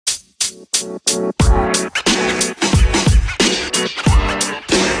Guys,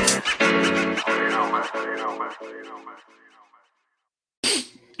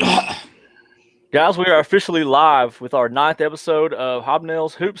 we are officially live with our 9th episode of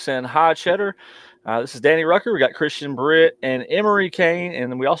Hobnails, Hoops, and High Cheddar. This is Danny Rucker. We got Christian Britt and Emery Kane,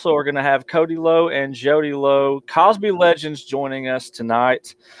 and we also are going to have Cody Lowe and Jody Lowe, Cosby legends, joining us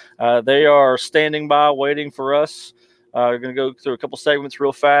tonight. They are standing by, waiting for us. We're going to go through a couple segments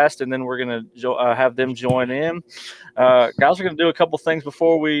real fast, and then we're going to have them join in. Guys, we're going to do a couple things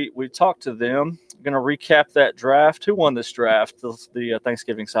before we talk to them. We're going to recap that draft. Who won this draft? The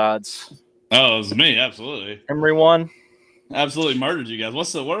Thanksgiving sides. Oh, it was me, absolutely. Emery won. Absolutely murdered you guys.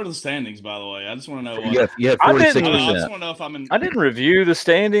 What are the standings, by the way? I just want to know. You have 46%. I just want to know if I'm in. I didn't review the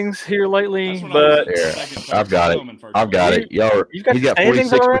standings here lately, but I've got it. I've got it. Y'all, he's got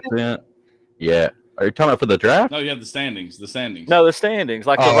 46%. Yeah. Are you talking about for the draft? No, you have the standings. The standings. No, the standings.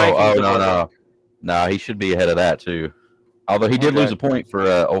 Like the rankings. No, he should be ahead of that too. Although he did lose a point for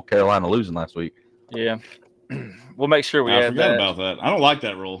Old Carolina losing last week. Yeah. We'll make sure we add that. I forgot about that. I don't like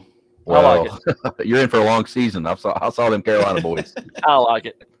that rule. Well, I like it. You're in for a long season. I saw them Carolina boys. I like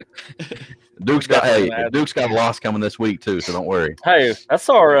it. Duke's got a loss coming this week too, so don't worry. Hey, that's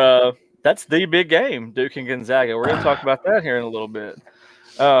the big game, Duke and Gonzaga. We're gonna talk about that here in a little bit.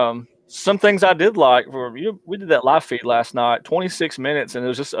 Some things I did like we did that live feed last night, 26 minutes, and it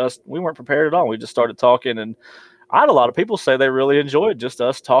was just us. We weren't prepared at all. We just started talking, and I had a lot of people say they really enjoyed just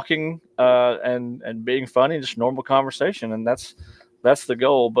us talking and being funny, just normal conversation, and that's the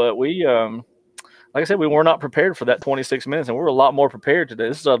goal. But we, like I said, we were not prepared for that 26 minutes, and we're a lot more prepared today.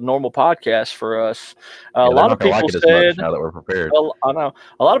 This is a normal podcast for us. A lot of people said, now that we're prepared. I know.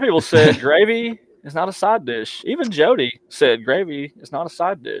 A lot of people said gravy is not a side dish. Even Jody said gravy is not a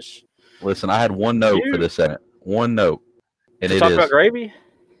side dish. Listen, I had one note for this segment. One note. And talk about gravy?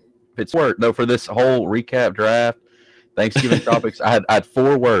 It's work. No, for this whole recap draft, Thanksgiving topics, I had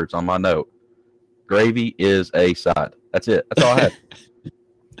 4 words on my note. Gravy is a side. That's it. That's all I had.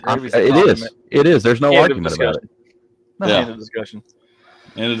 It is. There's no argument about it. End of discussion.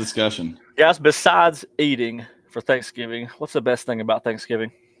 End of discussion. Guys, besides eating for Thanksgiving, what's the best thing about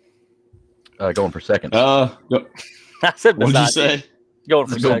Thanksgiving? Going for seconds. I said what did you say? Going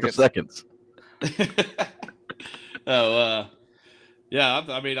for seconds. Yeah.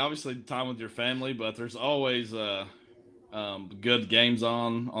 I mean, obviously time with your family, but there's always good games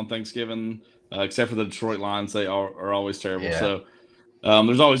on Thanksgiving. Except for the Detroit Lions, they are always terrible. Yeah. So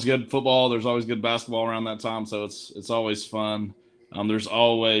there's always good football. There's always good basketball around that time. So it's always fun. There's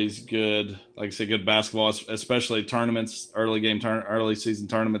always good, like I said, good basketball, especially tournaments, early season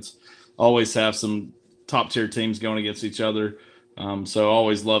tournaments. Always have some top tier teams going against each other. So I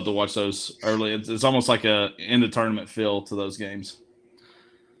always love to watch those early. It's almost like a end of tournament feel to those games.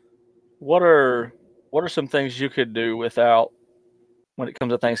 What are some things you could do without? When it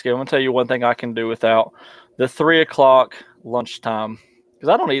comes to Thanksgiving, I'm going to tell you one thing I can do without: the 3:00 lunchtime, because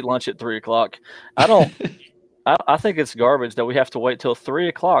I don't eat lunch at 3:00. I don't. I think it's garbage that we have to wait till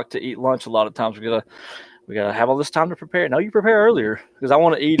 3:00 to eat lunch. A lot of times we gotta have all this time to prepare. No, you prepare earlier, because I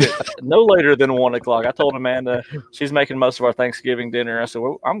want to eat it no later than 1:00. I told Amanda, she's making most of our Thanksgiving dinner. I said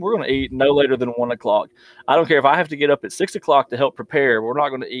we're going to eat no later than 1:00. I don't care if I have to get up at 6:00 to help prepare. We're not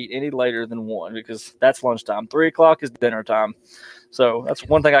going to eat any later than 1, because that's lunchtime. 3:00 is dinner time. So that's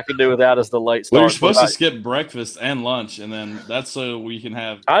one thing I could do without is the late start. Well, you're supposed to skip breakfast and lunch, and then that's so we can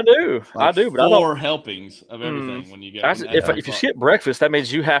have. I do, but 4 helpings of everything when you get. If you skip breakfast, that means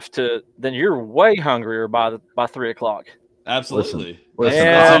you have to. Then you're way hungrier by 3:00. Absolutely.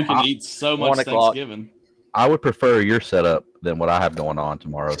 Listen, you can eat so much Thanksgiving. I would prefer your setup than what I have going on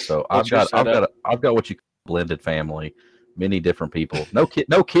tomorrow. So I've got what you call blended family, many different people, no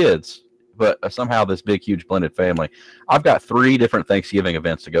kids. But somehow this big, huge blended family. I've got 3 different Thanksgiving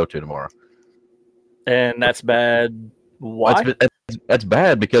events to go to tomorrow. And that's bad. Why? That's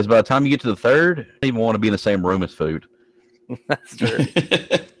bad because by the time you get to the 3rd, you don't even want to be in the same room as food. That's true.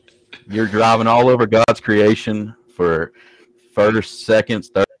 You're driving all over God's creation for 1st,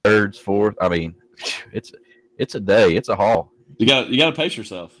 2nd, 3rds, 4th. I mean, it's a day. It's a haul. You got to pace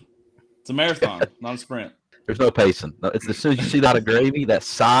yourself. It's a marathon, not a sprint. There's no pacing. It's as soon as you see that gravy, that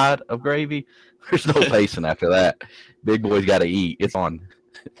side of gravy, there's no pacing after that. Big boy's got to eat. It's on.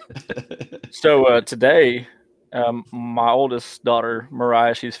 So today, my oldest daughter,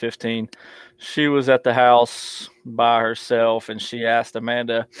 Mariah, she's 15. She was at the house by herself, and she asked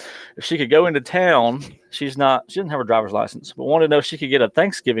Amanda if she could go into town. She doesn't have a driver's license, but wanted to know if she could get a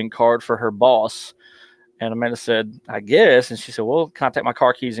Thanksgiving card for her boss. And Amanda said, I guess. And she said, well, can I take my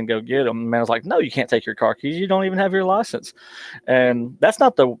car keys and go get them? And Amanda's like, no, you can't take your car keys. You don't even have your license. And that's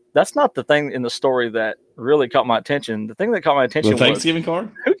not the thing in the story that really caught my attention. The thing that caught my attention was Thanksgiving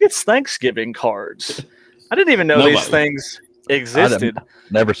card. Who gets Thanksgiving cards? I didn't even know these things existed.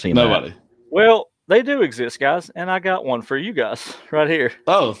 Never seen Nobody. that. Well, they do exist, guys, and I got one for you guys right here.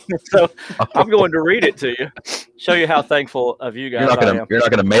 Oh, so I'm going to read it to you, show you how thankful of you guys I am. You're not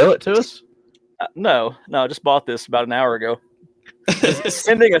gonna mail it to us? No, I just bought this about an hour ago.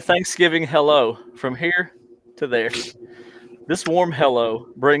 Sending a Thanksgiving hello from here to there. This warm hello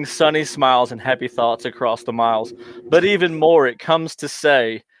brings sunny smiles and happy thoughts across the miles. But even more, it comes to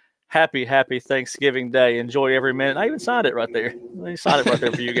say, happy Thanksgiving Day. Enjoy every minute. I even signed it right there. I signed it right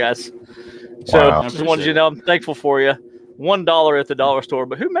there for you guys. So Wow. just wanted you to know I'm thankful for you. $1 at the dollar store.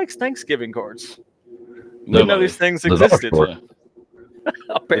 But who makes Thanksgiving cards? Didn't know these things existed.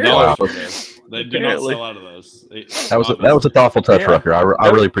 Apparently. Wow. They do not sell out of those. That was a thoughtful touch, Rucker. I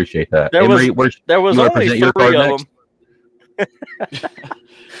really appreciate that. There Emory, was only 3 of them.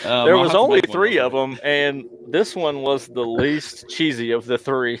 There was only 3 of them, and this one was the least cheesy of the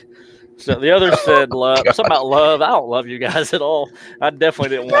 3. So the others said love, something about love. I don't love you guys at all. I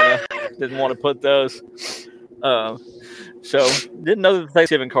definitely didn't want to put those. So didn't know that the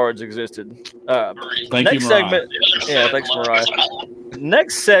Thanksgiving cards existed. Thank you, segment. Yeah, thanks, Mariah.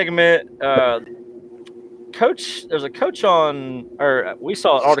 Next segment, coach. There's a coach we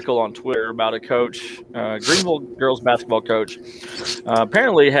saw an article on Twitter about a coach, Greenville girls basketball coach.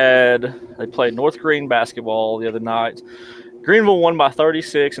 Apparently they played North Green basketball the other night. Greenville won by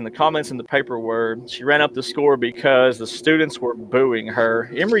 36, and the comments in the paper were she ran up the score because the students were booing her.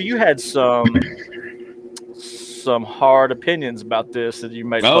 Emory, you had some hard opinions about this that you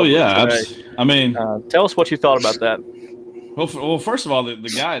made. Oh yeah, I mean, tell us what you thought about that. Well, first of all, the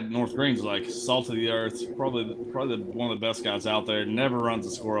guy at North Green's like salt of the earth, probably one of the best guys out there. Never runs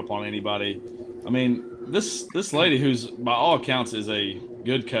a score up on anybody. I mean, this lady, who's by all accounts is a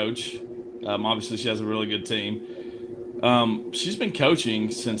good coach. Obviously, she has a really good team. She's been coaching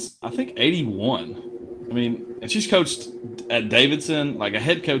since I think '81. I mean, and she's coached at Davidson, like a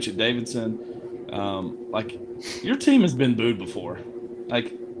head coach at Davidson. Like your team has been booed before,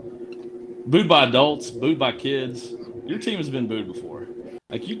 like booed by adults, booed by kids. Your team has been booed before.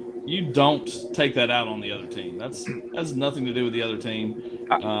 Like you don't take that out on the other team. That has nothing to do with the other team.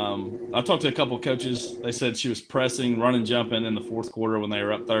 I talked to a couple of coaches. They said she was pressing, running, jumping in the fourth quarter when they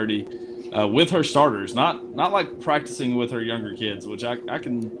were up 30 with her starters, not like practicing with her younger kids, which I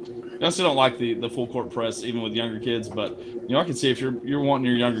still don't like the full court press even with younger kids. But I can see if you're wanting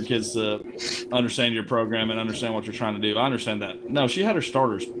your younger kids to understand your program and understand what you're trying to do. I understand that. No, she had her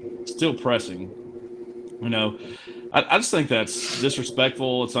starters still pressing. I just think that's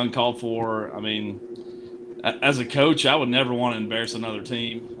disrespectful. It's uncalled for. I mean, as a coach, I would never want to embarrass another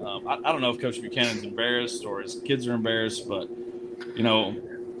team. I don't know if Coach Buchanan's embarrassed or his kids are embarrassed, but,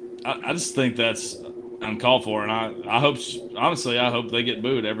 I just think that's uncalled for. And I hope they get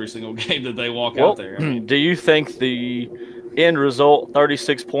booed every single game that they walk out there. I mean, do you think the end result,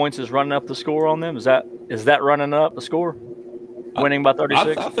 36 points, is running up the score on them? Is that running up the score? Winning by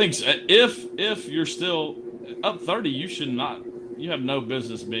 36? I think so. If you're still up 30, you have no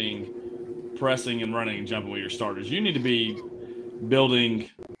business being pressing and running and jumping with your starters. You need to be building.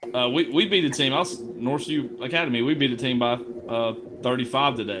 We beat a team, Northview Academy, we beat a team by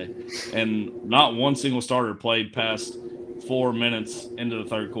 35 today, and not one single starter played past 4 minutes into the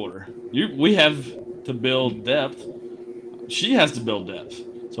third quarter. We have to build depth. She has to build depth.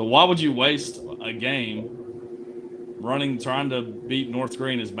 So why would you waste a game trying to beat North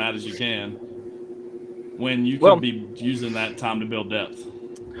Green as bad as you can when you could be using that time to build depth?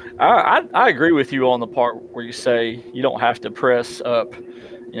 I agree with you on the part where you say you don't have to press up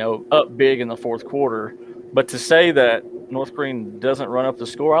big in the fourth quarter. But to say that North Green doesn't run up the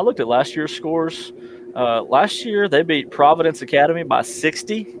score, I looked at last year's scores. Last year, they beat Providence Academy by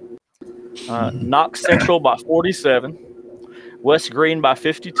 60, Knox Central by 47, West Green by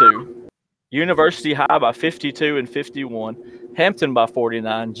 52, University High by 52 and 51, Hampton by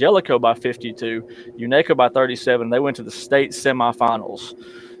 49, Jellicoe by 52, UNACO by 37. They went to the state semifinals.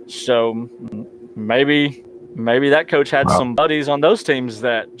 So maybe that coach had some buddies on those teams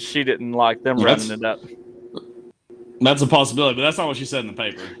that she didn't like them running it up. That's a possibility, but that's not what she said in the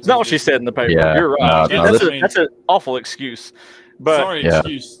paper. It's not what she said in the paper. Yeah, you're right. That's an awful excuse. But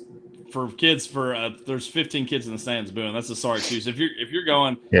excuse for kids. There's 15 kids in the stands booing. That's a sorry excuse. If you're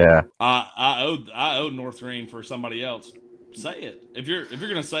going, I owe North Green for somebody else. Say it. If you're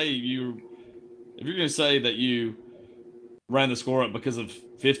gonna say that you ran the score up because of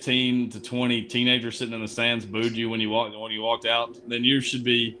 15 to 20 teenagers sitting in the stands booed you when you walked out, then you should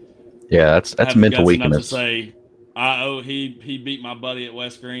be. Yeah, that's mental weakness. Enough to say, he beat my buddy at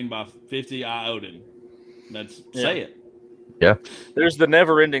West Green by 50. I owed him. Say it. Yeah. There's the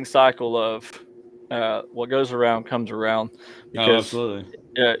never-ending cycle of what goes around comes around. Because absolutely.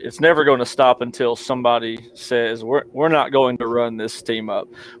 It's never going to stop until somebody says we're not going to run this team up.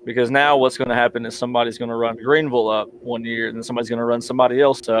 Because now what's going to happen is somebody's going to run Greenville up one year, and then somebody's going to run somebody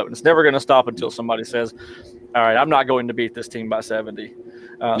else up. And it's never going to stop until somebody says, all right, I'm not going to beat this team by 70.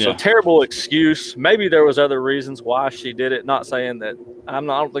 So terrible excuse. Maybe there was other reasons why she did it. Not saying that I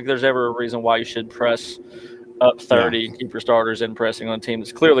don't think there's ever a reason why you should press up 30 and keep your starters in pressing on a team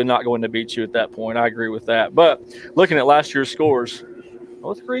that's clearly not going to beat you at that point. I agree with that. But looking at last year's scores,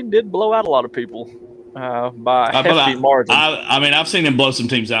 North Green did blow out a lot of people by a hefty margin. I mean, I've seen him blow some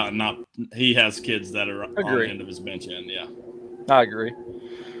teams out, and he has kids that are on the end of his bench end. Yeah, I agree.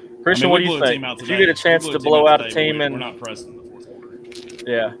 Christian, what do you think? If you get a chance to blow out a team, and we're not pressing in the fourth quarter.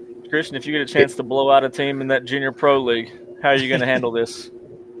 Yeah, Christian, if you get a chance to blow out a team in that junior pro league, how are you going to handle this?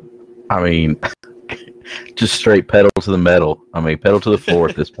 I mean, just straight pedal to the metal. I mean, pedal to the floor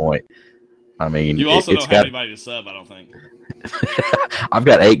at this point. I mean, you also don't have anybody to sub, I don't think. I've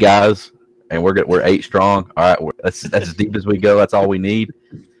got 8 guys, and we're 8 strong. All right, that's as deep as we go. That's all we need.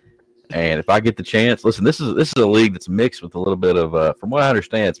 And if I get the chance, listen, this is a league that's mixed with a little bit of, from what I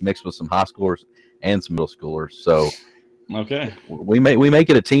understand, it's mixed with some high schoolers and some middle schoolers. So, okay, we make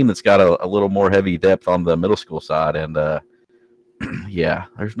it a team that's got a little more heavy depth on the middle school side, and yeah,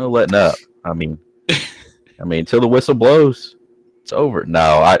 there's no letting up. I mean, until the whistle blows, it's over.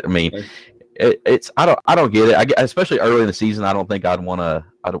 No, I mean. I don't get it. Especially early in the season, I don't think I'd want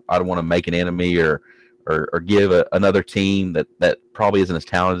to make an enemy or give another team that probably isn't as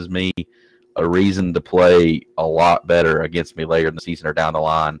talented as me a reason to play a lot better against me later in the season or down the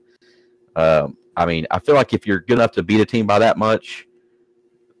line. I mean, I feel like if you're good enough to beat a team by that much,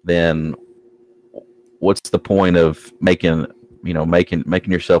 then what's the point of making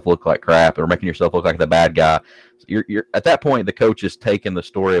yourself look like crap or making yourself look like the bad guy? You're at that point, the coach is taking the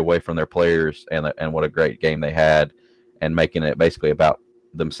story away from their players and what a great game they had, and making it basically about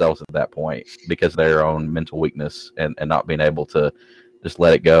themselves at that point because of their own mental weakness and not being able to just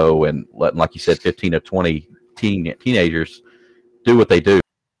let it go and let, like you said, 15 to 20 teenagers do what they do.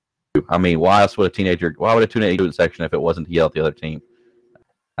 I mean, why would a teenager do in student section if it wasn't to yell at the other team?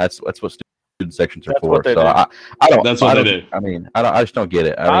 That's what student sections are for. So I don't. That's what they do. I mean, I just don't get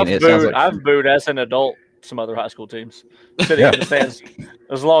it. I've booed as an adult some other high school teams sitting in the stands.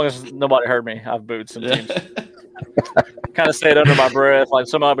 As long as nobody heard me, I've booed some teams. Kind of say it under my breath, like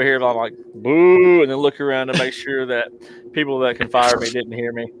some over here, I'm like boo, and then look around to make sure that people that can fire me didn't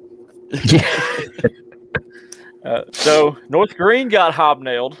hear me. So North Green got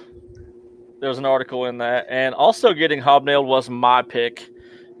hobnailed. There was an article in that, and also getting hobnailed was my pick.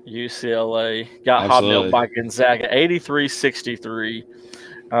 UCLA got hobnailed by Gonzaga, 83-63.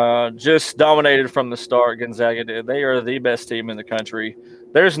 Just dominated from the start. Gonzaga did. They are the best team in the country.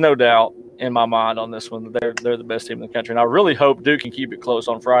 There's no doubt in my mind on this one. They're the best team in the country, and I really hope Duke can keep it close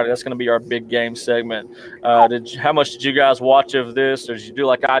on Friday. That's going to be our big game segment. How much did you guys watch of this? Or did you do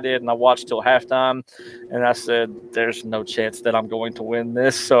like I did, and I watched till halftime, and I said, "There's no chance that I'm going to win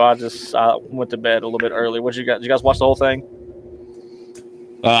this." So I went to bed a little bit early. Did you guys watch the whole thing?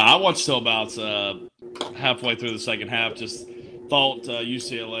 I watched till about halfway through the second half. Just thought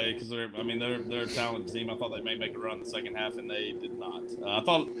UCLA, because they're a talented team. I thought they may make a run in the second half, and they did not. I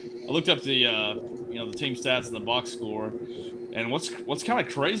looked up the the team stats and the box score, and what's kind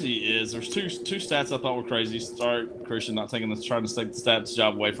of crazy is there's two stats I thought were crazy. Sorry, Christian, trying to take the stats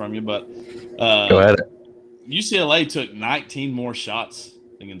job away from you, but go ahead. UCLA took 19 more shots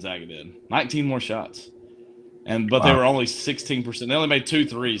than Gonzaga did. 19 more shots. But they were only 16%. They only made 2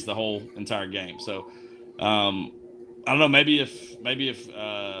 threes the whole entire game. So I don't know. Maybe if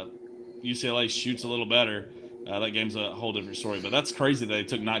UCLA shoots a little better, that game's a whole different story. But that's crazy that they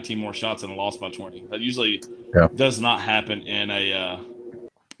took 19 more shots and lost by 20. That usually does not happen in a.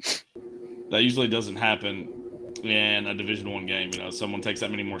 That usually doesn't happen in a Division I game. Someone takes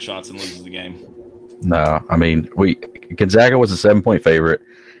that many more shots and loses the game. No, I mean Gonzaga was a 7-point favorite.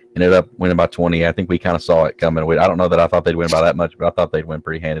 Ended up winning by 20. I think we kind of saw it coming. I don't know that I thought they'd win by that much, but I thought they'd win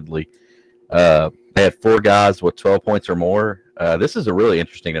pretty handedly. They had 4 guys with 12 points or more. This is a really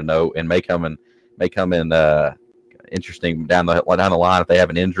interesting to note, and may come in interesting down the line if they have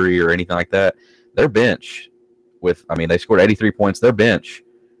an injury or anything like that. Their bench they scored 83 points. Their bench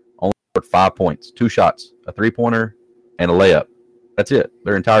only scored 5 points, 2 shots, a 3-pointer, and a layup. That's it.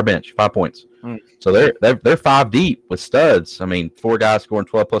 Their entire bench, 5 points. So they're 5 deep with studs. I mean, 4 guys scoring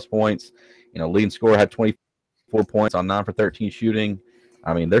 12+ points. Leading scorer had 24 points on 9 for 13 shooting.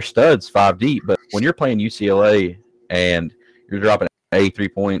 I mean, they're studs 5 deep. But when you're playing UCLA and you're dropping 83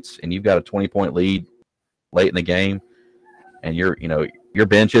 points and you've got a 20-point lead late in the game, and your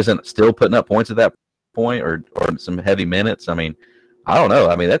bench isn't still putting up points at that point or some heavy minutes. I mean, I don't know.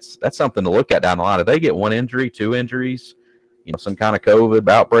 I mean, that's something to look at down the line. If they get 1 injury, 2 injuries, some kind of COVID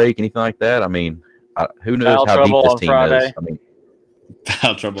outbreak, anything like that, I mean, who knows how deep this team Friday. is. I mean,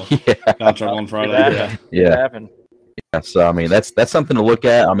 foul trouble. Yeah. Foul trouble on Friday. Yeah. So I mean, that's something to look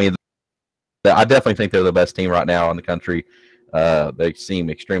at. I mean, I definitely think they're the best team right now in the country. They seem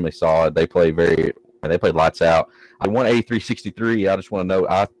extremely solid. They played lights out. I won 83-63. I just want to know,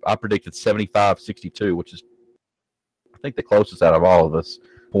 I predicted 75-62, which is, I think, the closest out of all of us.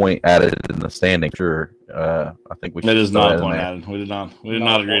 Point added in the standing. Sure. I think we should. It is not a point added. We did not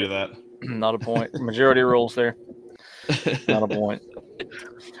agree to that. Not a point. Majority rules there. Not a point.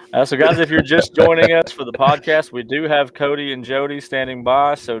 So, guys, if you're just joining us for the podcast, we do have Cody and Jody standing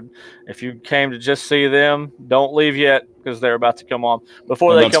by. So, if you came to just see them, don't leave yet because they're about to come on.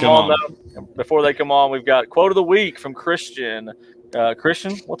 Before they come on, we've got quote of the week from Christian.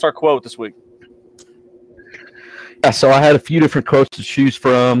 Christian, what's our quote this week? Yeah, so I had a few different quotes to choose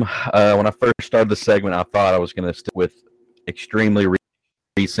from. When I first started the segment, I thought I was going to stick with extremely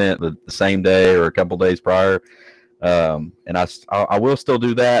recent, the same day or a couple days prior. And I will still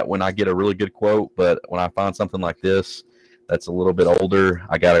do that when I get a really good quote, but when I find something like this that's a little bit older,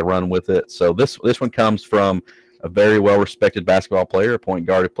 I got to run with it. So this one comes from a very well-respected basketball player, a point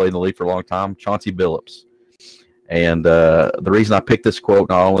guard who played in the league for a long time, Chauncey Billups. And the reason I picked this quote,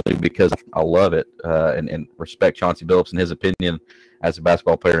 not only because I love it and respect Chauncey Billups and his opinion as a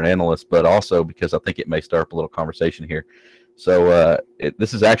basketball player and analyst, but also because I think it may start up a little conversation here. So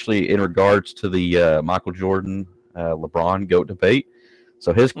this is actually in regards to the Michael Jordan, LeBron GOAT debate.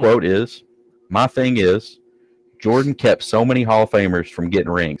 So his quote is, "My thing is, Jordan kept so many Hall of Famers from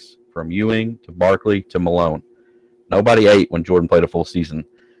getting rings, from Ewing to Barkley to Malone. Nobody ate when Jordan played a full season.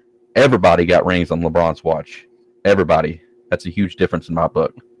 Everybody got rings on LeBron's watch. Everybody. That's a huge difference in my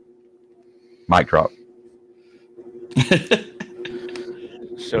book." Mic drop.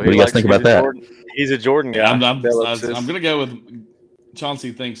 So what do you guys think about that? He's a Jordan guy. I'm going to go with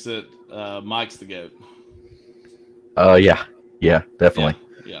Chauncey thinks that Mike's the GOAT. Yeah, definitely.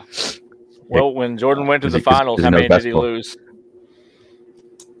 Yeah. Well, when Jordan went to the finals, how many did he lose?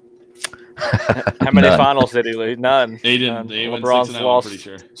 How many finals did he lose? None. He didn't. LeBron's lost, I'm pretty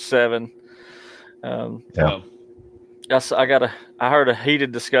sure. 7. Yes, I heard a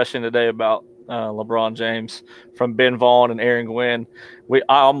heated discussion today about LeBron James from Ben Vaughn and Aaron Gwynn.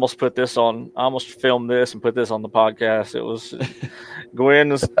 I almost filmed this and put this on the podcast. It was Gwynn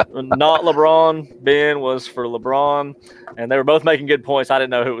was not LeBron. Ben was for LeBron, and they were both making good points. I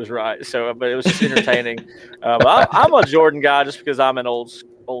didn't know who was right, but it was just entertaining. But I'm a Jordan guy just because I'm an old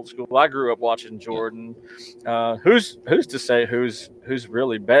school. I grew up watching Jordan. Who's to say who's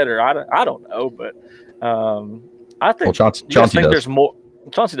really better? I don't know, but I think Chauncey does. There's more.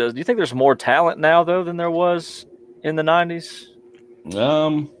 Chauncey does. Do you think there's more talent now though than there was in the 90s?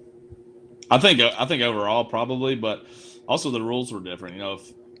 I think overall probably, but also the rules were different.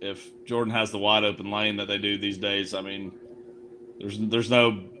 If Jordan has the wide open lane that they do these days, I mean, there's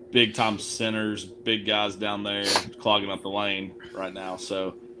no big time centers, big guys down there clogging up the lane right now.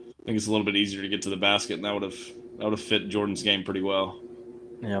 So I think it's a little bit easier to get to the basket, and that would have fit Jordan's game pretty well.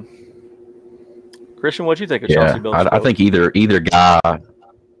 Yeah. Christian, what do you think of Chauncey Billups? I think either guy.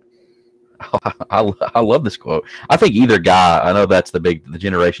 I love this quote. I think either guy. I know that's the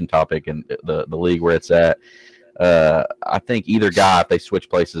generation topic and the league where it's at. I think either guy, if they switch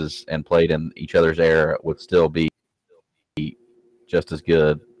places and played in each other's era, would still be just as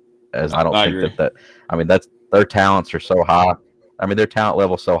good as. I think that. I mean, that's their talents are so high. I mean, their talent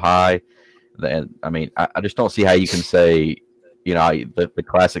level so high. And I mean, I just don't see how you can say. The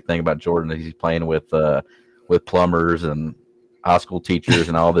classic thing about Jordan is he's playing with plumbers and high school teachers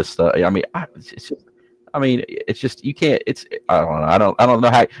and all this stuff. I mean, it's just you can't. I don't know. I don't know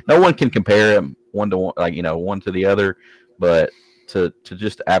how. No one can compare him one to one, one to the other. But to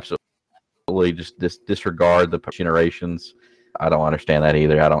just absolutely just disregard the generations, I don't understand that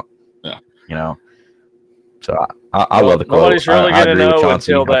either. I don't. Yeah. So I love the quote. Nobody's really going to know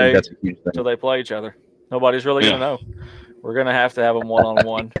until they play each other. Nobody's really going to know. We're going to have them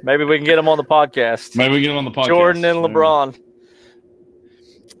one-on-one. Maybe we can get them on the podcast. Jordan and LeBron.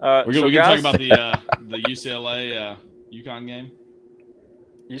 We can talk about the UCLA UConn game.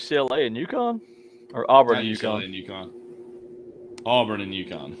 UCLA and UConn? Or Auburn and UCLA UConn? and UConn. Auburn and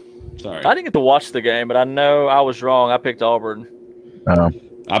UConn. Sorry. I didn't get to watch the game, but I know I was wrong. I picked Auburn.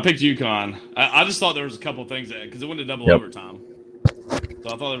 I picked UConn. I just thought there was a couple things because it went to double overtime. So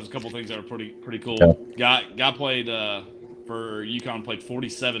I thought there was a couple things that were pretty cool. Yep. Guy played for UConn played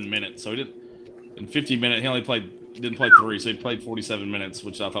 47 minutes. So he didn't in 50 minutes. He only didn't play 3, so he played 47 minutes,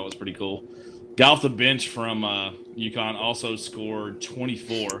 which I thought was pretty cool. Guy off the bench from UConn also scored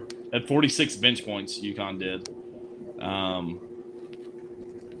 24. At 46 bench points, UConn did.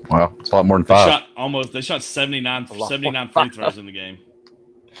 Wow, it's a lot more than 5. They shot 79 free throws in the game.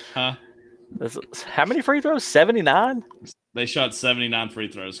 Huh? How many free throws? 79? They shot 79 free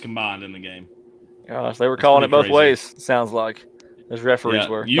throws combined in the game. Gosh, they were calling it both ways, sounds like. Those referees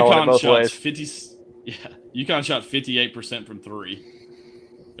were calling it both ways. UConn shot 58% from 3.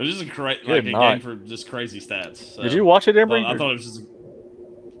 It was just a game for just crazy stats. So, did you watch it, Embry? I thought it was just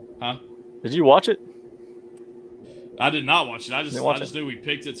Huh? Did you watch it? I did not watch it. I just knew we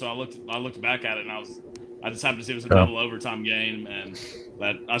picked it, so I looked back at it, and I just happened to see it was a double overtime game, and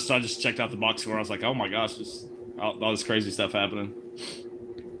I just checked out the box score. I was like, oh my gosh, just all this crazy stuff happening.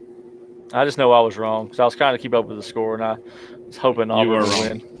 I just know I was wrong because I was trying to keep up with the score, and I was hoping Auburn would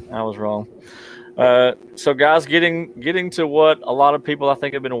win. I was wrong. So, guys, getting to what a lot of people I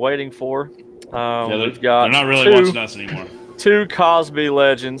think have been waiting for. We've got they're not really watching us anymore. 2 Cosby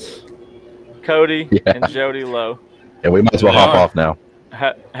legends, Cody and Jody Lowe. Yeah, we might as well hop off now.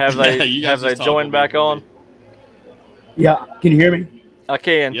 Have they joined back on? Yeah, can you hear me? I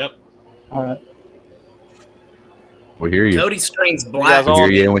can. Yep. All right. We hear you. Cody's screen's black. We hear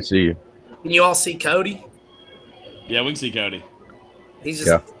you and we see you. Can you all see Cody? Yeah, we can see Cody. He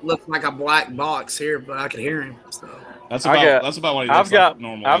just looks like a black box here, but I can hear him. So that's about what he looks like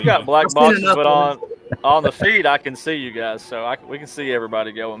normal. I've got black boxes, but on the feed I can see you guys, so we can see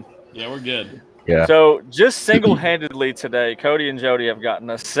everybody going. Yeah, we're good. Yeah. So just single-handedly today, Cody and Jody have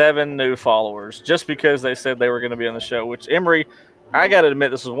gotten us 7 new followers just because they said they were going to be on the show. Which Emory, I got to admit,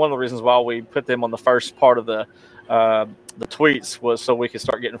 this was one of the reasons why we put them on the first part of the tweets was so we could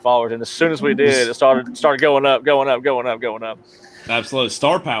start getting followers. And as soon as we did, it started going up. Absolutely,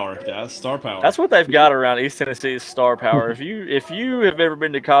 star power, guys. Star power. That's what they've got around East Tennessee's star power. If you have ever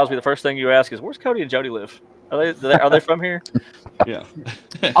been to Cosby, the first thing you ask is, "Where's Cody and Jody live? Are they from here?" Yeah.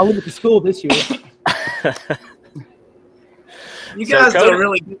 I went to school this year. You guys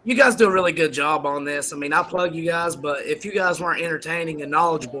do a really good job on this. I mean, I plug you guys, but if you guys weren't entertaining and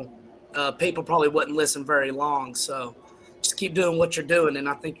knowledgeable, people probably wouldn't listen very long. So just keep doing what you're doing, and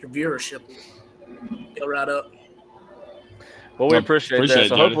I think your viewership will go right up. Well, we appreciate that.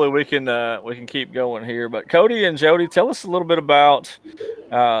 So hopefully we can keep going here. But Cody and Jody, tell us a little bit about.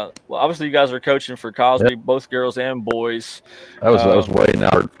 Well, obviously you guys are coaching for Cosby, both girls and boys. I was waiting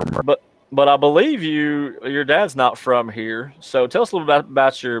out from her. But I believe your dad's not from here. So tell us a little bit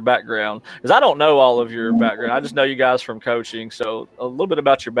about your background, because I don't know all of your background. I just know you guys from coaching. So a little bit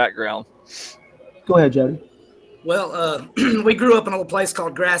about your background. Go ahead, Jody. Well, we grew up in a little place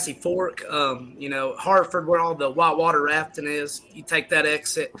called Grassy Fork, Hartford, where all the whitewater rafting is. You take that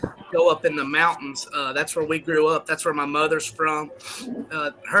exit, go up in the mountains. That's where we grew up. That's where my mother's from.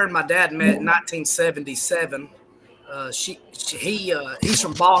 Her and my dad met in 1977. He's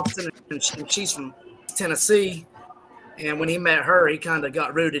from Boston and she's from Tennessee. And when he met her, he kind of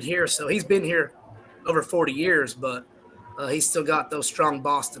got rooted here. So he's been here over 40 years, but he's still got those strong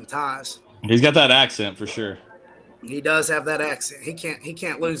Boston ties. He's got that accent for sure. He does have that accent. He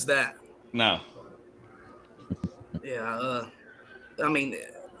can't lose that. No. Yeah. I mean,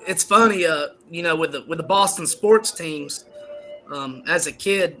 it's funny. With the Boston sports teams. As a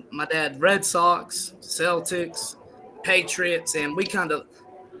kid, my dad Red Sox, Celtics, Patriots, and we kind of,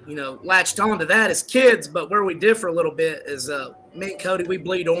 latched on to that as kids. But where we differ a little bit is me and Cody, we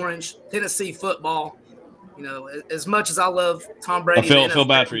bleed orange. Tennessee football. As much as I love Tom Brady, I feel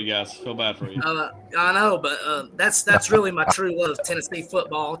bad for you guys. Feel bad for you. I know, but that's really my true love: Tennessee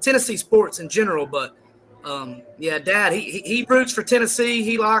football, Tennessee sports in general. But Dad, he roots for Tennessee.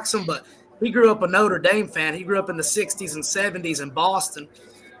 He likes them, but he grew up a Notre Dame fan. He grew up in the '60s and '70s in Boston,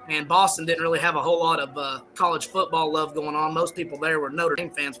 and Boston didn't really have a whole lot of college football love going on. Most people there were Notre Dame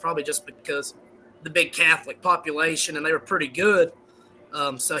fans, probably just because the big Catholic population, and they were pretty good.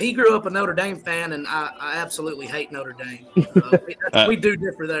 So he grew up a Notre Dame fan, and I absolutely hate Notre Dame. We do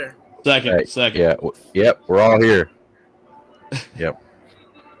differ there. Second. Yep, we're all here. Yep.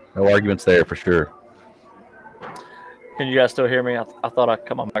 No arguments there for sure. Can you guys still hear me? I thought I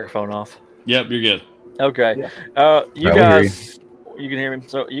cut my microphone off. Yep, you're good. Okay. Yeah. You guys, you can hear me.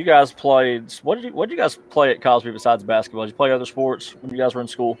 So you guys played. What did you guys play at Cosby besides basketball? Did you play other sports when you guys were in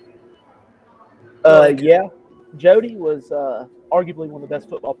school? Yeah. Jody was arguably one of the best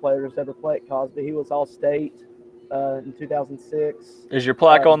football players to ever play at Cosby. He was All-State in 2006. Is your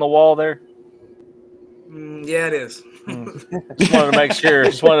plaque on the wall there? Yeah, it is. Just wanted to make sure.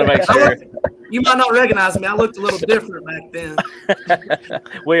 You might not recognize me. I looked a little different back then.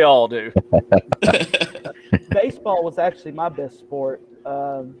 We all do. Baseball was actually my best sport.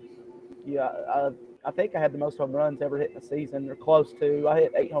 I think I had the most home runs ever hit in a season, or close to. I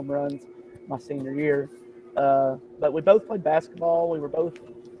hit 8 home runs my senior year. But we both played basketball. We were both,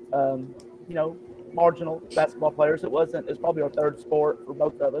 marginal basketball players. It was probably our third sport for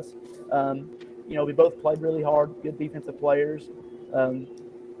both of us. We both played really hard, good defensive players.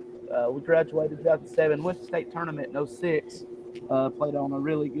 We graduated in 2007, went to state tournament in 2006, played on a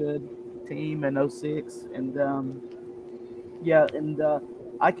really good team in 2006.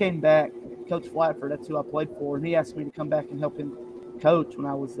 I came back. Coach Flatford, that's who I played for, and he asked me to come back and help him coach when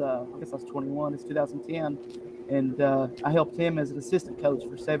I was, 21. It's 2010, and I helped him as an assistant coach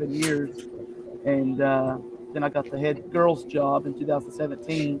for 7 years, and then I got the head girls job in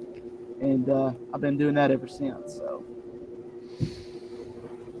 2017, and I've been doing that ever since. So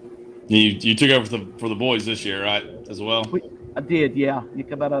you took over for the boys this year, right? As well. I did, yeah.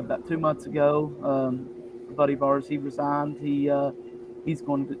 About 2 months ago, a buddy of ours, he resigned. He's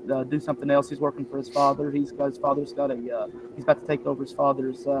going to do something else. He's working for his father. He's about to take over his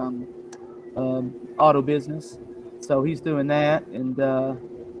father's auto business. So he's doing that and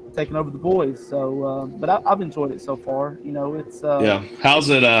taking over the boys. So, but I've enjoyed it so far. It's yeah. How's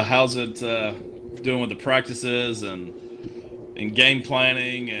it doing with the practices and game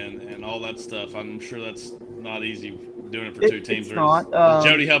planning and all that stuff? I'm sure that's not easy doing it for two teams. It's not. Does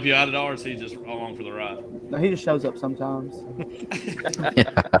Jody help you out at all, or is he just along for the ride? No, he just shows up sometimes.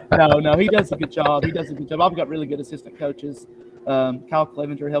 No, he does a good job. I've got really good assistant coaches. Kyle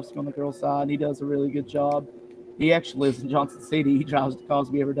Clevenger helps me on the girls' side. He does a really good job. He actually lives in Johnson City. He drives to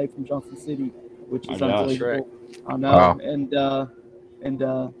Cosby every day from Johnson City, which is unbelievable. I know. Wow. And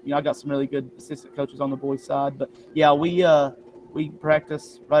I got some really good assistant coaches on the boys' side. But yeah, we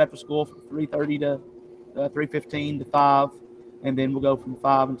practice right after school from 3:30 to 3:15 to 5, and then we'll go from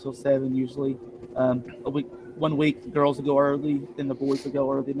 5 until 7 usually. One week the girls will go early, then the boys will go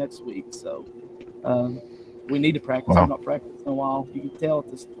early next week. So we need to practice. Wow. I'm not practicing in a while. You can tell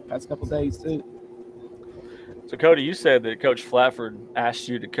this past couple of days too. So Cody, you said that Coach Flatford asked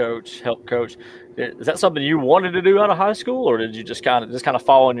you to help coach. Is that something you wanted to do out of high school, or did you just kind of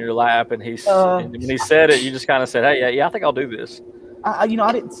fall in your lap? And when he said it, you just kind of said, "Hey, yeah, I think I'll do this." I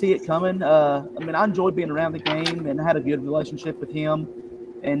didn't see it coming. I enjoyed being around the game, and I had a good relationship with him.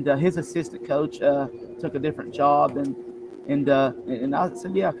 And his assistant coach took a different job, and I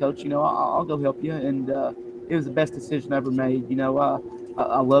said, "Yeah, coach, I'll go help you." And it was the best decision I ever made.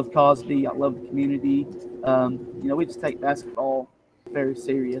 I love Cosby. I love the community. We just take basketball very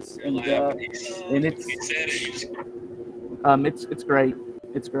serious, and it's great.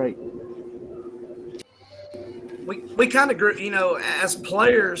 It's great. We kind of grew, as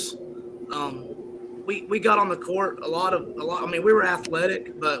players. We got on the court a lot. I mean, we were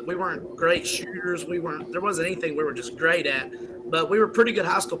athletic, but we weren't great shooters. There wasn't anything we were just great at. But we were pretty good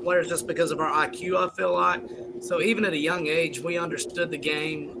high school players just because of our IQ, I feel like. So even at a young age, we understood the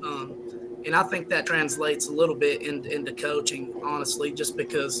game. And I think that translates a little bit into coaching, honestly, just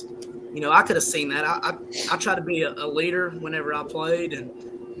because, I could have seen that. I try to be a leader whenever I played. And,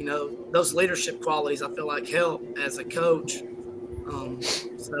 those leadership qualities I feel like help as a coach.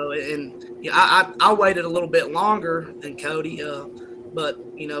 I waited a little bit longer than Cody, but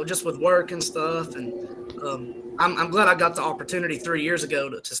just with work and stuff, and I'm glad I got the opportunity 3 years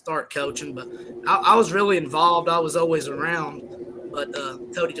ago to start coaching. But I was really involved. I was always around, but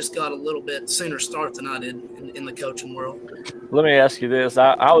Cody just got a little bit sooner start than I did in the coaching world. Let me ask you this: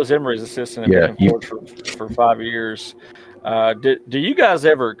 I was Emory's assistant at Pigeon Forge for 5 years. Do you guys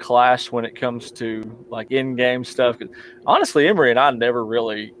ever clash when it comes to like in-game stuff? 'Cause honestly, Emory and I never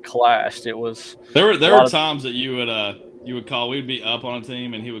really clashed. It was there were times that you would call. We'd be up on a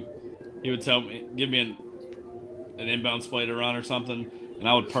team, and he would tell me, give me an inbound play to run or something, and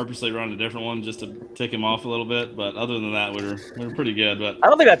I would purposely run a different one just to tick him off a little bit. But other than that, we were pretty good. But I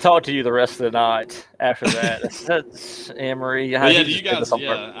don't think I talked to you the rest of the night after that. That's Emory. Yeah, do you guys?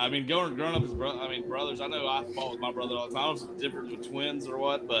 Yeah, I mean, growing up as brothers. I know I fought with my brother all the time. I don't know if it's different with twins or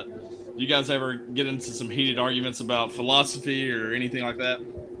what, but you guys ever get into some heated arguments about philosophy or anything like that?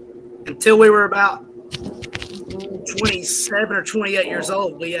 Until we were about 27 or 28 years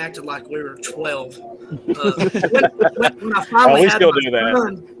old, we acted like we were 12. When I finally had my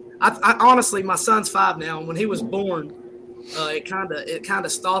son, I honestly, my son's 5 now, and when he was born, it kind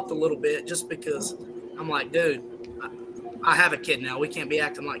of stopped a little bit just because I'm like, dude, I have a kid now. We can't be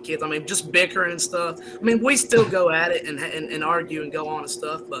acting like kids. I mean, just bickering and stuff. I mean, we still go at it and argue and go on and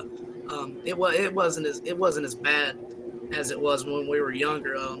stuff, but it wasn't as bad as it was when we were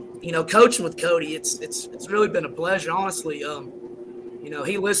younger. Coaching with Cody, it's really been a pleasure, honestly.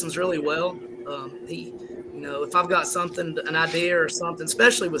 He listens really well. If I've got an idea or something,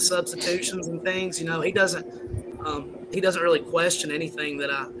 especially with substitutions and things, he doesn't really question anything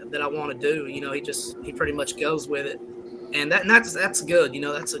that I want to do. He pretty much goes with it, and that's good.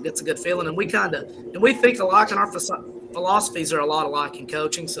 That's a good feeling. And we think alike, and our philosophies are a lot alike in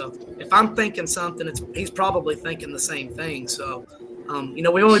coaching. So if I'm thinking something, he's probably thinking the same thing. So, we've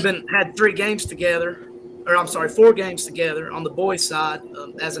only had 4 games together on the boys' side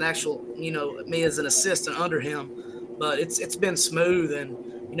as an actual, me as an assistant under him. But it's been smooth, and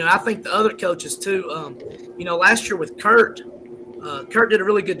I think the other coaches too. Last year with Kurt did a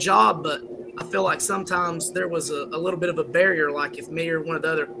really good job, but I feel like sometimes there was a little bit of a barrier. Like if me or one of the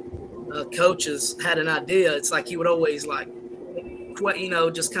other coaches had an idea, it's like he would always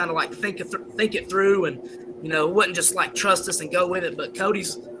just kind of like think it through, and wouldn't just like trust us and go with it. But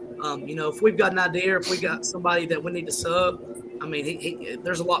Cody's, if we've got an idea, if we got somebody that we need to sub, I mean,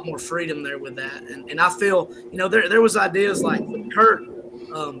 there's a lot more freedom there with that. And I feel, there was ideas like with Kurt,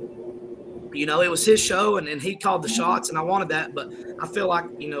 it was his show and he called the shots and I wanted that. But I feel like,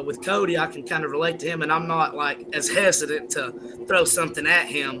 with Cody, I can kind of relate to him and I'm not like as hesitant to throw something at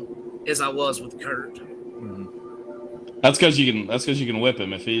him as I was with Kurt. That's because you can whip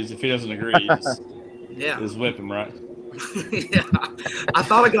him if he doesn't agree. Just whip him, right? Yeah, I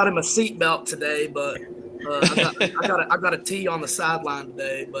thought I got him a seatbelt today, but I got a tee on the sideline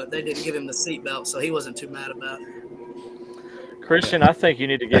today, but they didn't give him the seatbelt, so he wasn't too mad about it. Christian, I think you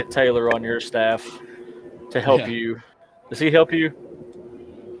need to get Taylor on your staff to help you. Does he help you?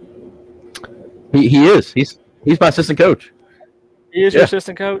 He is. He's my assistant coach. He is your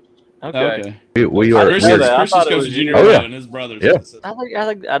assistant coach? Okay. We are. Christian's coach is junior and his brother's. Yeah. I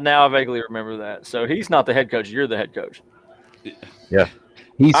think now I vaguely remember that. So he's not the head coach. You're the head coach. Yeah.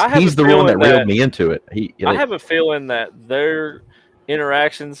 He's the one that reeled me into it. I have a feeling that their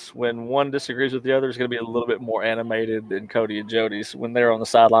interactions when one disagrees with the other is going to be a little bit more animated than Cody and Jody's when they're on the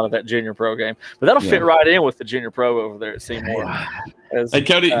sideline of that junior pro game. But that'll fit right in with the junior pro over there at Seymour. Hey,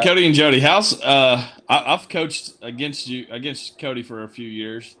 Cody and Jody, I've coached against Cody for a few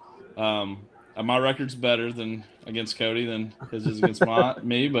years. My record's better than against Cody than his is against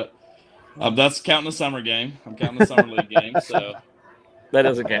me, but that's counting the summer game. I'm counting the summer league game, so that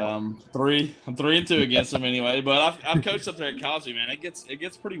doesn't count. I'm 3-2 against him anyway. But I've coached up there at Cosby, man. It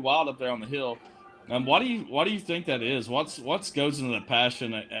gets pretty wild up there on the hill. Why do you think that is? What goes into the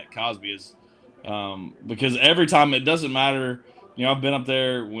passion at Cosby is because every time it doesn't matter. I've been up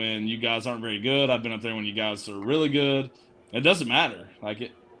there when you guys aren't very good. I've been up there when you guys are really good. It doesn't matter. Like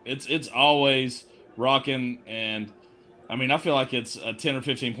it's always rocking, and I mean I feel like it's a 10 or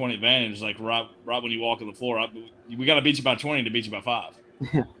 15 point advantage. Like right when you walk on the floor, we got to beat you by 20 to beat you by 5.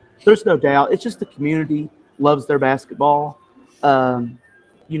 Yeah, there's no doubt. It's just the community loves their basketball.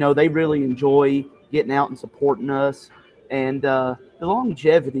 They really enjoy getting out and supporting us, and the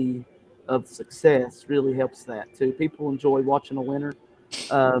longevity of success really helps that too. People enjoy watching a winner.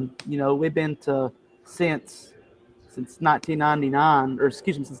 We've been to since 1999, or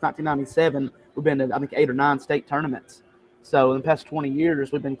excuse me, since 1997, we've been to I think 8 or 9 state tournaments. So in the past 20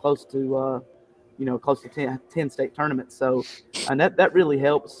 years, we've been close to 10 state tournaments. So and that really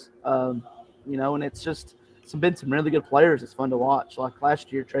helps. And it's just been some really good players. It's fun to watch. Like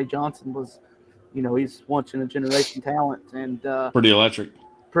last year, Trey Johnson was, he's once in a generation talent and pretty electric.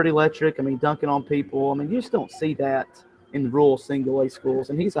 I mean, dunking on people. I mean, you just don't see that in the rural single A schools.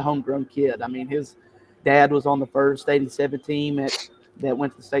 And he's a homegrown kid. I mean, his dad was on the first 87 team that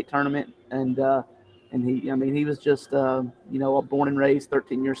went to the state tournament, and he was just a born and raised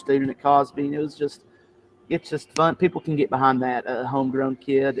 13-year student at Cosby. And it's just fun. People can get behind that, a homegrown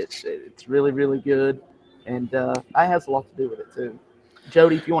kid. It's really, really good, and that has a lot to do with it too.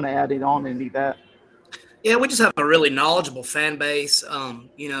 Jody, if you want to add it on any of that. Yeah, we just have a really knowledgeable fan base.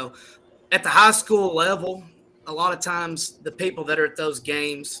 At the high school level, a lot of times the people that are at those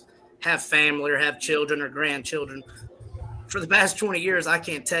games have family or have children or grandchildren. For the past 20 years, I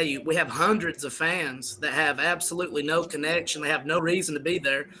can't tell you, we have hundreds of fans that have absolutely no connection. They have no reason to be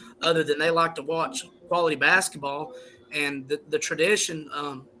there other than they like to watch quality basketball. And the tradition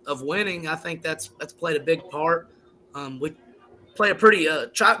of winning, I think that's played a big part. We play a pretty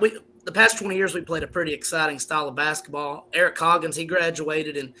the past 20 years, we played a pretty exciting style of basketball. Eric Coggins, he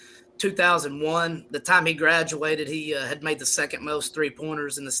graduated in 2001. The time he graduated, he had made the second most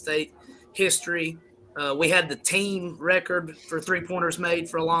three-pointers in the state history. We had the team record for three-pointers made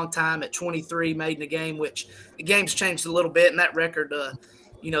for a long time at 23 made in a game, which the game's changed a little bit, and that record,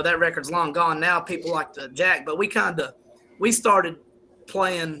 that record's long gone now. People like to jack, but we started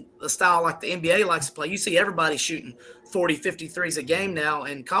playing a style like the NBA likes to play. You see everybody shooting 40, 50 threes a game now,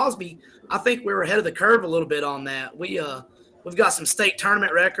 and Cosby, I think we were ahead of the curve a little bit on that. We've got some state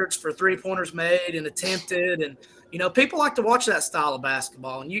tournament records for three-pointers made and attempted, and people like to watch that style of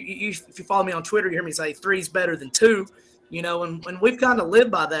basketball. And you if you follow me on Twitter, you hear me say three's better than two, and we've kind of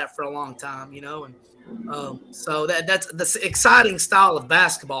lived by that for a long time, and so that's the exciting style of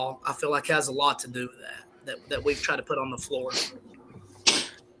basketball. I feel like has a lot to do with that we've tried to put on the floor.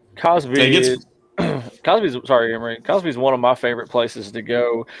 Cosby's sorry, Emery. Cosby's one of my favorite places to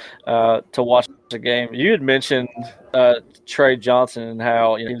go to watch the game. You had mentioned Trey Johnson and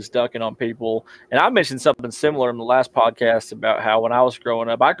how he was dunking on people, and I mentioned something similar in the last podcast about how when I was growing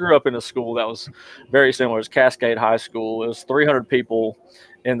up, I grew up in a school that was very similar. It was Cascade High School. It was 300 people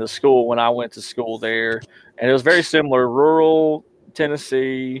in the school when I went to school there, and it was very similar, rural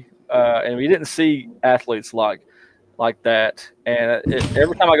Tennessee, and we didn't see athletes like that. And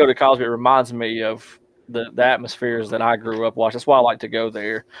every time I go to Cosby, it reminds me of the atmospheres that I grew up watching. That's why I like to go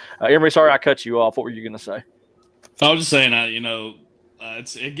there. Emery, sorry I cut you off. What were you going to say? I was just saying,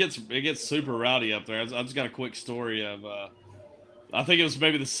 it gets super rowdy up there. I just got a quick story of, I think it was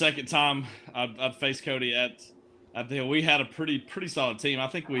maybe the second time I'd faced Cody at the Hill. We had a pretty solid team. I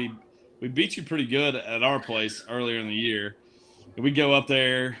think we beat you pretty good at our place earlier in the year. We go up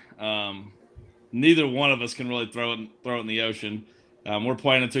there. Neither one of us can really throw it in the ocean. We're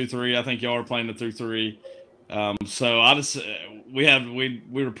playing a 2-3. I think y'all are playing a 2-3. So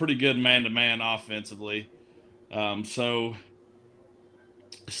we were pretty good man-to-man offensively. So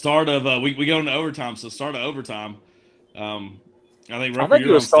start of we go into overtime. So start of overtime. I think it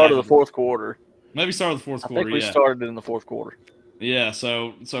was start of the fourth quarter. Maybe start of the fourth quarter. I think we started in the fourth quarter. Yeah.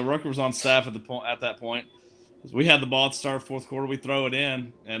 So Rucker was on staff at that point. We had the ball at the start of the fourth quarter. We throw it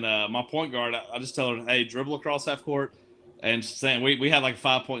in, and my point guard, I just tell her, hey, dribble across half court and stand. We had like a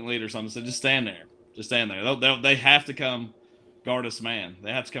 5-point lead or something. So just stand there. Just stand there. They have to come guard us man.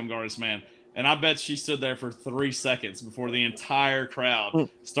 They have to come guard us man. And I bet she stood there for 3 seconds before the entire crowd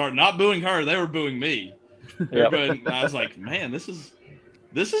started not booing her. They were booing me. Yep. I was like, man, this is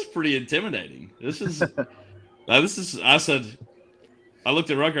pretty intimidating. I said, I looked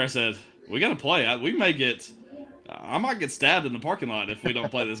at Rucker. I said, we got to play. I might get stabbed in the parking lot if we don't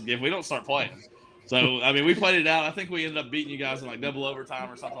play this. If we don't start playing. So I mean, we played it out. I think we ended up beating you guys in like double overtime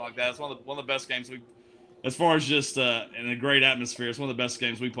or something like that. It's one of the best games as far as just in a great atmosphere. It's one of the best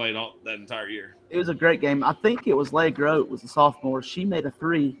games we played all that entire year. It was a great game. I think it was Leigh Grote was a sophomore. She made a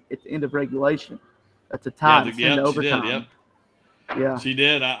 3 at the end of regulation. That's a tie. Overtime. She did. Yep. Yeah, she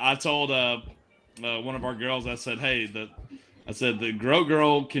did. I told one of our girls. I said, hey, the Grote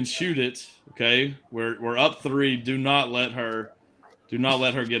girl can shoot it. Okay, we're up 3. Do not let her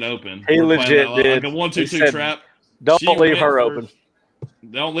get open. He legit did. Like a 1-2-2 trap. Don't leave her open.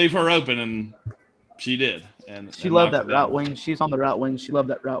 Don't leave her open, and she did. And she loved that right wing. She's on the right wing. She loved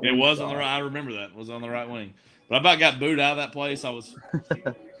that right wing. It was on the right. I remember that. It was on the right wing. But I about got booed out of that place. I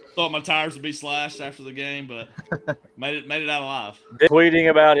thought my tires would be slashed after the game, but made it out alive. Tweeting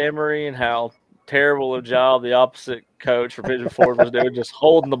about Emery and how terrible a job the opposite coach for Pigeon Forge was doing, just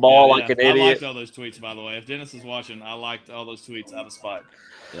holding the ball like an idiot. I liked all those tweets, by the way. If Dennis is watching, I liked all those tweets out of spite.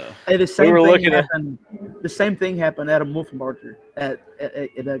 So. Hey, the same thing happened at a Wolfenbarger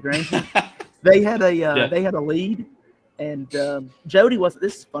at Granger. They had a lead, and Jody wasn't.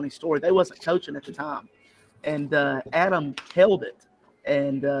 This is a funny story. They wasn't coaching at the time, and Adam held it.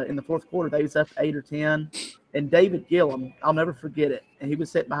 And in the fourth quarter, they was up 8 or 10. And David Gillum, I'll never forget it. And he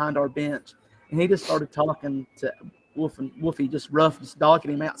was sitting behind our bench. And he just started talking to Wolfie, just rough, just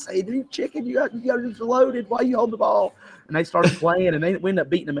dogging him out, saying, "Dude, chicken, you got just loaded. Why you holding the ball?" And they started playing, and we ended up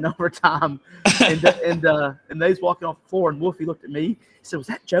beating them in overtime. And they was walking off the floor, and Wolfie looked at me. He said, "Was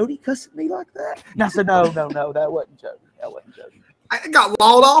that Jody cussing me like that?" And I said, No, that wasn't Jody. That wasn't Jody. I got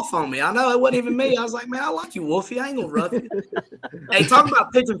walled off on me. I know it wasn't even me. I was like, man, I like you, Wolfie. I ain't gonna rough you. Hey, talking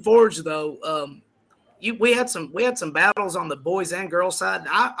about Pigeon Forge though, we had some battles on the boys and girls side.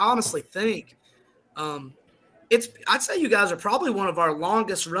 I honestly think I'd say you guys are probably one of our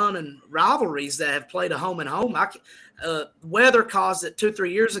longest running rivalries that have played a home and home. Weather caused it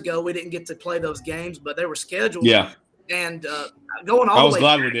 2-3 years ago. We didn't get to play those games, but they were scheduled. Yeah. And going all the way. I was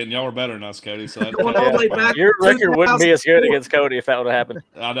glad we didn't. Y'all were better than us, Cody. So going all the way back. Your record wouldn't be as good against Cody if that would have happened.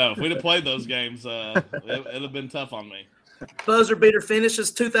 I know. If we'd have played those games, it'd have been tough on me. Buzzer beater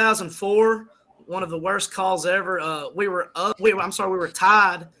finishes 2004. One of the worst calls ever. We were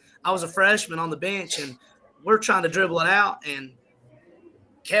tied I was a freshman on the bench, and we're trying to dribble it out. And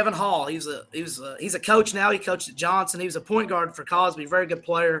Kevin Hall, he's a coach now. He coached at Johnson. He was a point guard for Cosby, very good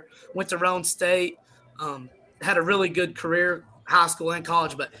player. Went to Roane State, had a really good career, high school and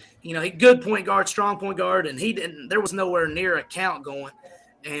college. But he good point guard, strong point guard, and there was nowhere near a count going.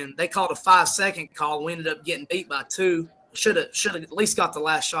 And they called a 5-second call. We ended up getting beat by 2. Should have at least got the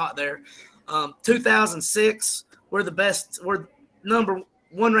last shot there. 2006, we're number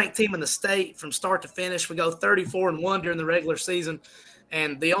 1 ranked team in the state from start to finish. We go 34-1 during the regular season.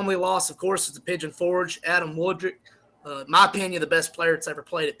 And the only loss, of course, is the Pigeon Forge. Adam Woodrick, my opinion, the best player that's ever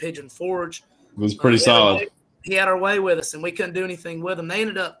played at Pigeon Forge. It was pretty solid. He had our way with us, and we couldn't do anything with him. They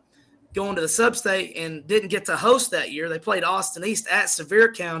ended up going to the sub-state and didn't get to host that year. They played Austin East at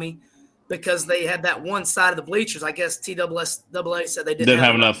Sevier County because they had that one side of the bleachers. I guess TSSAA said they didn't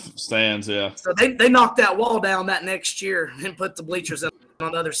have enough stands, yeah. So they knocked that wall down that next year and put the bleachers up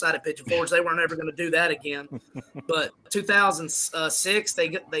on the other side of Pigeon Forge. They weren't ever going to do that again. But 2006,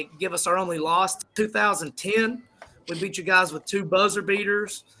 they give us our only loss. 2010, we beat you guys with 2 buzzer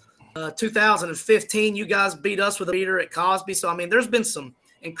beaters. 2015, you guys beat us with a beater at Cosby. So, I mean, there's been some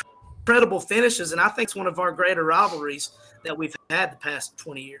incredible finishes, and I think it's one of our greater rivalries that we've had the past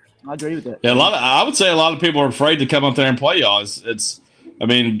 20 years. I agree with that. Yeah, I would say a lot of people are afraid to come up there and play y'all. I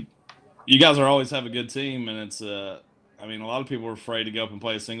mean, you guys are always have a good team, and it's I mean, a lot of people are afraid to go up and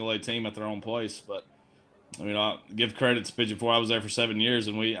play a single A team at their own place. But I mean, I'll give credit to Pigeon Forge. I was there for 7 years,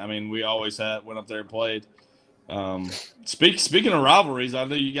 and we always went up there and played. Speaking of rivalries, I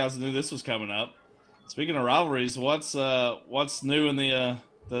knew you guys knew this was coming up. Speaking of rivalries, what's new in the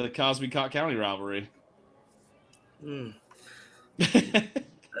Cosby-Cott County rivalry?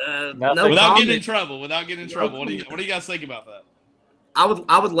 Without getting in trouble, what do you guys think about that? I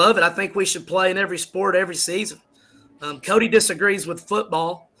would love it. I think we should play in every sport every season. Cody disagrees with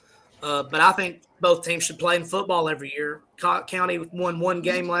football, but I think both teams should play in football every year. County won 1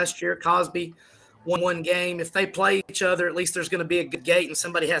 game last year. Cosby won 1 game. If they play each other, at least there's going to be a good gate, and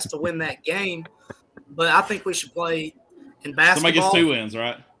somebody has to win that game. But I think we should play in basketball. Somebody gets 2 wins,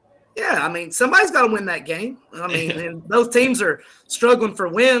 right? Yeah, I mean, somebody's got to win that game. I mean, and both teams are struggling for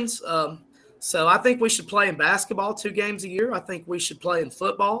wins. So I think we should play in basketball 2 games a year. I think we should play in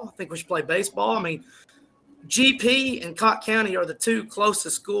football. I think we should play baseball. I mean, GP and Cott County are the 2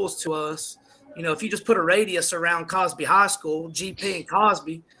 closest schools to us. If you just put a radius around Cosby High School, GP and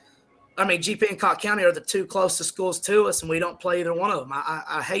Cott County are the 2 closest schools to us, and we don't play either one of them.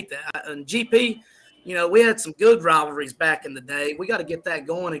 I hate that. And GP, we had some good rivalries back in the day. We got to get that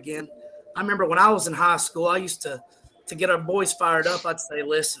going again. I remember when I was in high school, I used to get our boys fired up. I'd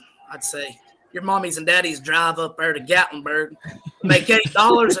say, your mommies and daddies drive up there to Gatlinburg, make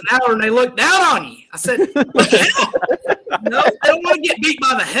 $8 an hour, and they look down on you. I said, what the hell? No, they don't want to get beat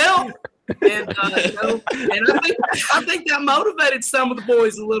by the hell. And I think that motivated some of the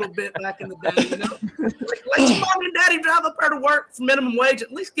boys a little bit back in the day. Let your mom and daddy drive up there to work for minimum wage.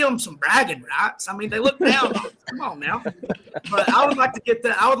 At least give them some bragging rights. I mean, they look down on us. Come on now. But I would like to get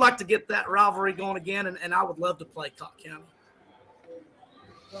that. I would like to get that rivalry going again, and I would love to play Cott County.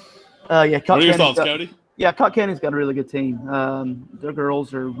 What are your thoughts, Cody? Yeah, Cott County's got a really good team. Their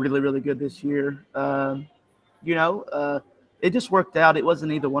girls are really, really good this year. It just worked out. It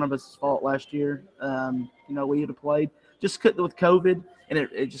wasn't either one of us' fault last year. We would have played. Just couldn't with COVID, and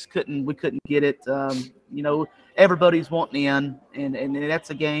it just couldn't. We couldn't get it. Everybody's wanting in, and that's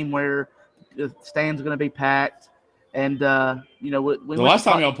a game where the stand's going to be packed. And the last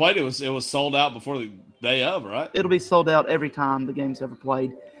time y'all played, it was sold out before the day of, right? It'll be sold out every time the game's ever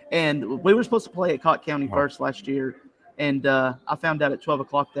played. And we were supposed to play at Cott County first last year, and I found out at 12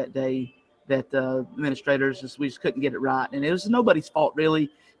 o'clock that day that administrators we just couldn't get it right, and it was nobody's fault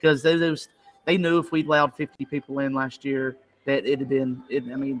really, because they knew if we allowed 50 people in last year that it had been.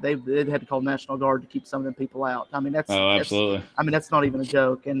 They had to call National Guard to keep some of them people out. I mean, absolutely. That's not even a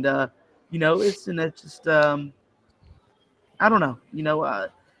joke, and it's just I don't know.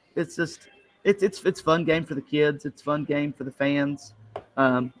 It's just it's fun game for the kids. It's fun game for the fans.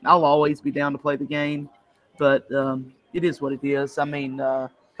 I'll always be down to play the game, but it is what it is. I mean,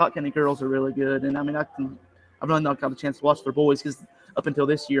 Cott County girls are really good, and I've really not got a chance to watch their boys because up until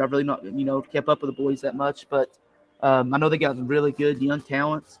this year, I've really not kept up with the boys that much. But I know they got really good young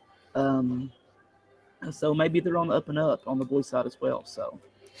talents, so maybe they're on the up and up on the boys side as well. So,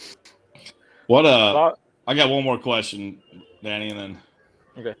 I got one more question, Danny, and then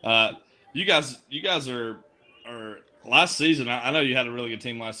okay. You guys are last season. I know you had a really good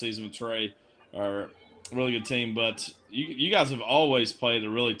team last season with Trey, or a really good team, but you guys have always played a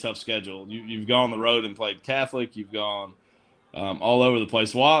really tough schedule. You've gone on the road and played Catholic. You've gone all over the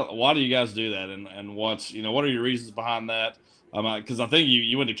place. Why do you guys do that? And what are your reasons behind that? Because I think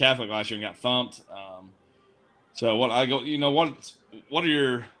you went to Catholic last year and got thumped. So what are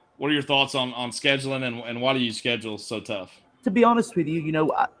your thoughts on scheduling and why do you schedule so tough? To be honest with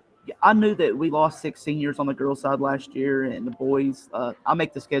you, I knew that we lost 6 seniors on the girls' side last year, and the boys. I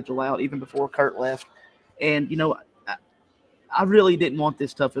make the schedule out even before Kurt left, and I really didn't want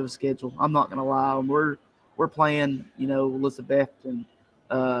this tough of a schedule. I'm not gonna lie. We're playing, Elizabeth and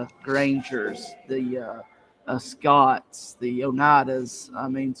Grangers, the Scots, the Oneidas. I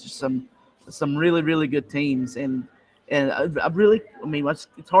mean, just some really, really good teams, and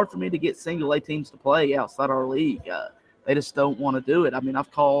it's hard for me to get single A teams to play outside our league. They just don't want to do it. I mean, I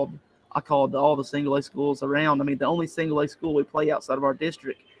called all the single A schools around. I mean, the only single A school we play outside of our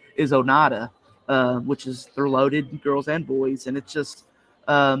district is Oneida, which is they're loaded, girls and boys, and it's just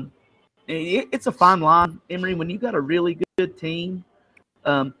it's a fine line, Emery. When you got a really good team,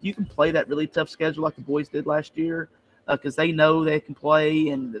 you can play that really tough schedule like the boys did last year because they know they can play,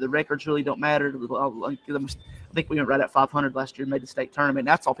 and the records really don't matter. I think we went right at 500 last year and made the state tournament. And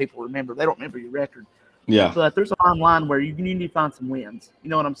that's all people remember. They don't remember your record. Yeah. But there's a fine line where you need to find some wins. You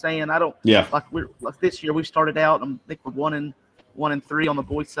know what I'm saying? Like this year we started out. I think we're 1-3 on the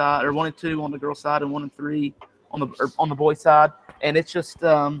boys side, or 1-2 on the girls side, and 1-3 on the boys side. And it's just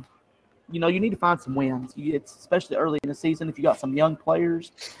you need to find some wins. It's especially early in the season if you got some young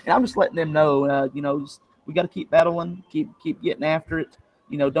players. And I'm just letting them know, we got to keep battling, keep getting after it.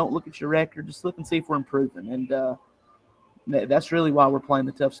 Don't look at your record. Just look and see if we're improving. And that's really why we're playing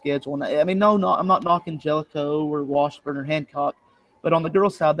the tough schedule. And I mean, I'm not knocking Jellicoe or Washburn or Hancock, but on the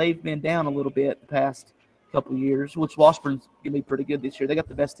girls' side, they've been down a little bit the past couple of years, which Washburn's going to be pretty good this year. They got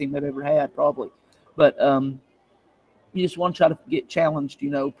the best team they've ever had, probably. But you just want to try to get challenged,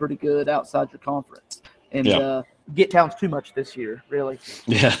 pretty good outside your conference. And get challenged too much this year, really.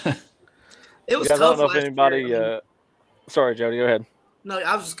 Yeah. It was I tough. don't know if anybody sorry, Jody, go ahead. No,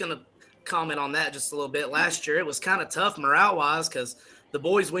 I was just going to comment on that just a little bit. Last year, it was kind of tough morale-wise because the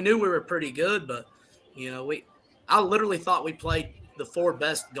boys, we knew we were pretty good, but, I literally thought we played the 4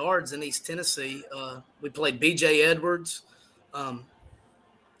 best guards in East Tennessee. We played B.J. Edwards,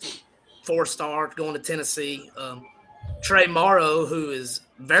 4-star going to Tennessee. Trey Morrow, who is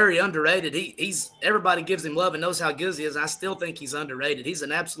very underrated. He's everybody gives him love and knows how good he is. I still think he's underrated. He's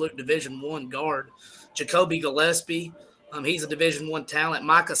an absolute Division I guard. Jacoby Gillespie, he's a Division I talent.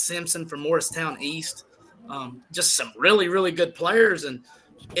 Micah Simpson from Morristown East. Just some really, really good players, and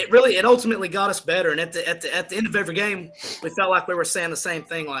it ultimately got us better. And at the end of every game, we felt like we were saying the same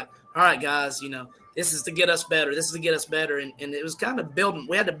thing, like, all right, guys, this is to get us better. This is to get us better. And it was kind of building.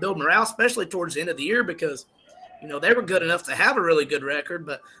 We had to build morale, especially towards the end of the year because they were good enough to have a really good record,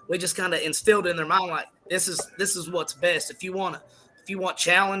 but we just kind of instilled in their mind like this is what's best. If you want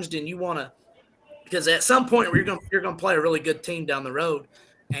challenged and you want to, because at some point you're going to play a really good team down the road,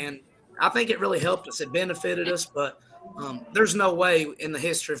 and I think it really helped us. It benefited us, but there's no way in the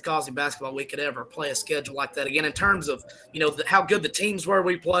history of Cosby basketball we could ever play a schedule like that again in terms of how good the teams were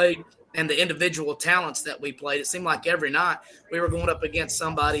we played and the individual talents that we played. It seemed like every night we were going up against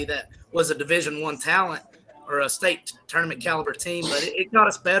somebody that was a Division I talent or a state tournament caliber team, but it got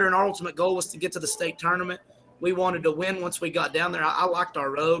us better, and our ultimate goal was to get to the state tournament. We wanted to win once we got down there. I liked our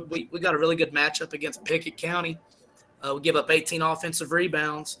road. We got a really good matchup against Pickett County. We give up 18 offensive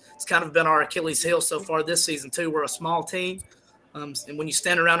rebounds. It's kind of been our Achilles heel so far this season, too. We're a small team, and when you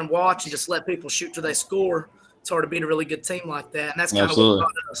stand around and watch and just let people shoot till they score, it's hard to beat a really good team like that, and that's kind of what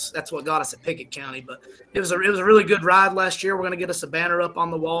got us. That's what got us at Pickett County. But it was a really good ride last year. We're going to get us a banner up on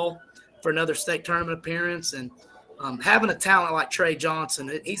the wall for another state tournament appearance, and having a talent like Trey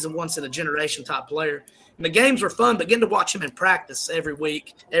Johnson, he's a once-in-a-generation type player. And the games were fun, but getting to watch him in practice every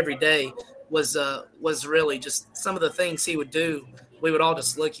week, every day was really just some of the things he would do. We would all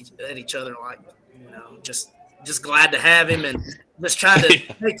just look at each other like, just glad to have him and just trying to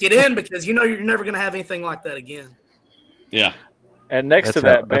take it in because you're never going to have anything like that again. Yeah. And next to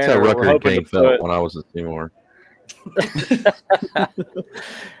that banner, that's how we're hoping Game to felt put. when I was a senior.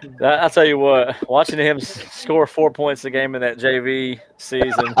 I'll tell you what, watching him score 4 points a game in that JV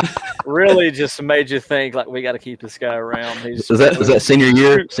season really just made you think like we got to keep this guy around. Is that senior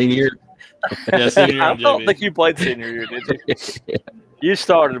year? Senior year? Yeah, senior year. I don't think you played senior year, did you? Yeah. You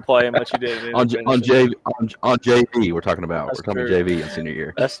started playing, but you didn't. On JV, we're talking about. That's we're talking true. JV in senior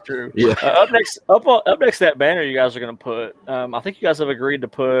year. That's true. Yeah. Up next to that banner you guys are going to put, I think you guys have agreed to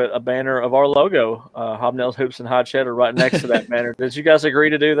put a banner of our logo, Hobnails, Hoops, and Hot Cheddar, right next to that banner. Did you guys agree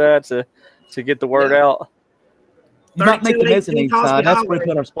to do that to get the word out? You might make the mezzanine side. That's where we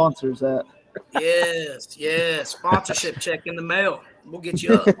put our sponsors at. Yes. Sponsorship check in the mail. We'll get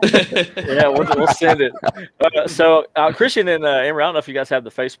you up. Yeah, we'll send it. So Christian and Emery, I don't know if you guys have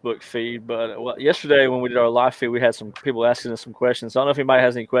the Facebook feed, but yesterday when we did our live feed, we had some people asking us some questions. So I don't know if anybody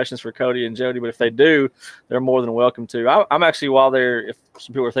has any questions for Cody and Jody, but if they do, they're more than welcome to. I'm actually, if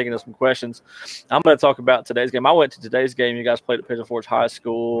some people are thinking of some questions, I'm going to talk about today's game. I went to today's game. You guys played at Pigeon Forge High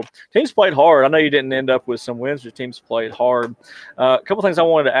School. Teams played hard. I know you didn't end up with some wins, but teams played hard. A couple things I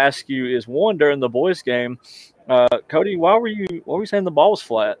wanted to ask you is, one, during the boys' game, Cody, why were you saying the ball was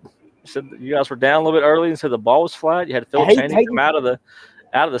flat? You said you guys were down a little bit early and said the ball was flat. You had Philip Channing come out of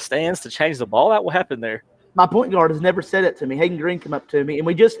the stands to change the ball out. What happened there? My point guard has never said it to me. Hayden Green came up to me,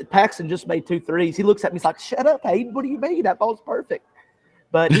 and Paxton just made 2 threes. He looks at me, he's like, "Shut up, Hayden. What do you mean? That ball's perfect."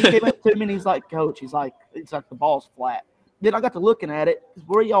 But he came up to me and he's like, "Coach," it's like the ball's flat. Then I got to looking at it.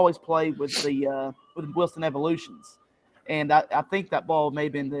 We always play with the with Wilson Evolutions, and I think that ball may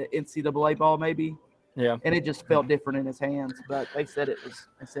have been the NCAA ball, maybe. Yeah, and it just felt different in his hands, but they said it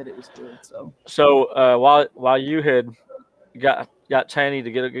was good. So while you had got Chaney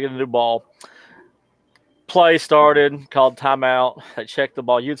to get a new ball, play started, called timeout. They checked the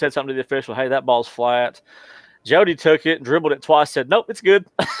ball. You'd said something to the official, "Hey, that ball's flat." Jody took it, dribbled it twice, said, "Nope, it's good."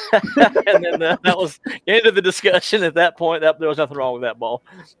 And then that was the end of the discussion. At that point, there was nothing wrong with that ball.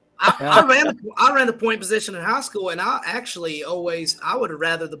 I ran the point position in high school, and I would have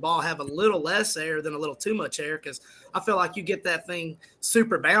rather the ball have a little less air than a little too much air, because I feel like you get that thing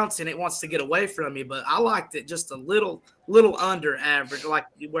super bouncy and it wants to get away from you. But I liked it just a little under average, like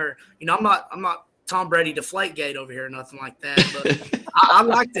where I'm not Tom Brady Deflategate over here or nothing like that. But I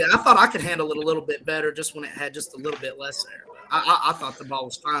liked it. I thought I could handle it a little bit better just when it had just a little bit less air. I thought the ball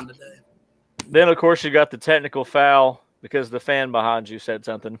was fine today. Then of course you got the technical foul because the fan behind you said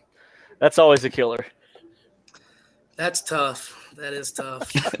something. That's always a killer. That's tough. That is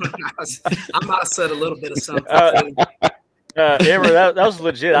tough. I might have said a little bit of something. Emery, that was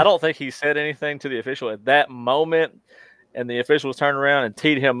legit. I don't think he said anything to the official at that moment, and the officials turned around and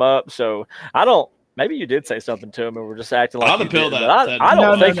teed him up. So maybe you did say something to him and we're just acting like you did. I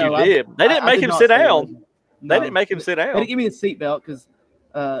don't think you did. They didn't make him sit down. They didn't make him sit down. They didn't give me a seatbelt because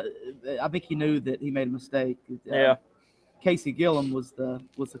I think he knew that he made a mistake. Yeah. Casey Gillum was the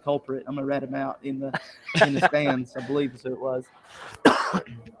culprit. I'm gonna rat him out in the stands. I believe is who it was.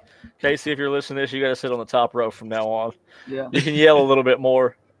 Casey, if you're listening to this, you got to sit on the top row from now on. Yeah, you can yell a little bit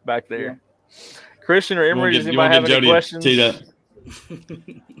more back there. Yeah. Christian or Emery, does anybody have any questions?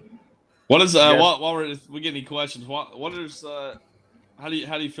 What is while we get any questions? What is how do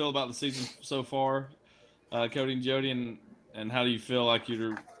you feel about the season so far, Cody and Jody, and how do you feel like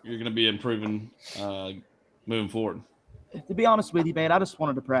you're going to be improving moving forward? To be honest with you, man, I just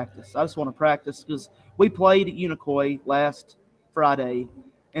wanted to practice. I just want to practice because we played at Unicoi last Friday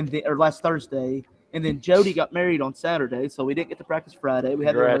or last Thursday, and then Jody got married on Saturday, so we didn't get to practice Friday. We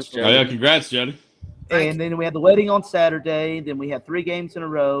had congrats, Jody. And then we had the wedding on Saturday. Then we had 3 games in a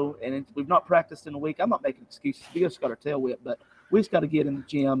row, and we've not practiced in a week. I'm not making excuses. We just got our tail whipped, but we just got to get in the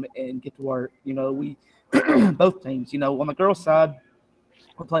gym and get to work. We both teams. On the girls' side,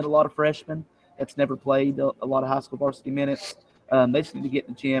 we're playing a lot of freshmen that's never played a lot of high school varsity minutes. They just need to get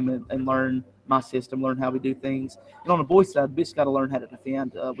in the gym and learn my system, learn how we do things. And on the boys' side, we just got to learn how to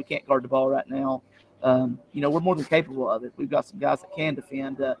defend. We can't guard the ball right now. We're more than capable of it. We've got some guys that can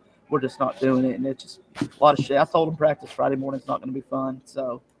defend. We're just not doing it, and it's just a lot of shit. I told them practice Friday morning is not going to be fun.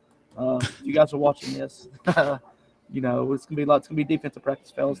 So if you guys are watching this, it's going to be defensive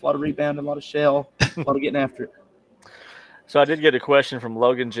practice, fellas. A lot of rebounding, a lot of shell, a lot of getting after it. So I did get a question from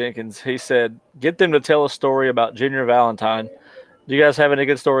Logan Jenkins. He said, "Get them to tell a story about Junior Valentine." Do you guys have any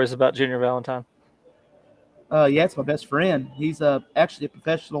good stories about Junior Valentine? Yeah, it's my best friend. He's actually a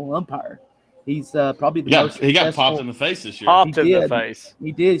professional umpire. He's probably the most. He got popped in the face this year. Popped in the face.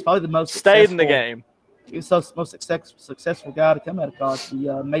 He did. He's probably the most. Stayed in the game. He was the most successful guy to come out of college. He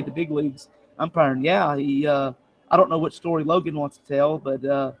made the big leagues umpiring. Yeah, he. I don't know what story Logan wants to tell, but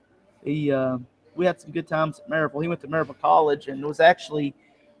we had some good times at Maryville. He went to Maryville College, and it was actually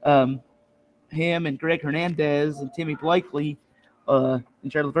him and Greg Hernandez and Timmy Blakely and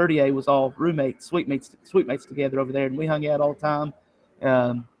Gerald Verdier was all roommates, suitemates together over there, and we hung out all the time.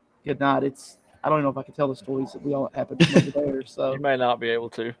 Good night. I don't know if I can tell the stories that we all happened over there. So you may not be able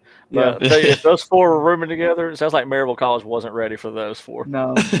to. But if those 4 were rooming together, it sounds like Maryville College wasn't ready for those 4.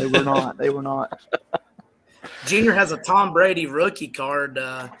 No, they were not. They were not. Junior has a Tom Brady rookie card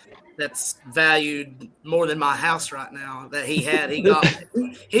that's valued more than my house right now that he had.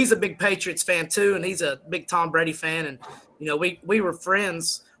 He's a big Patriots fan too, and he's a big Tom Brady fan. And we were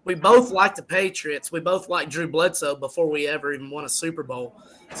friends we both like the Patriots. We both like Drew Bledsoe before we ever even won a Super Bowl.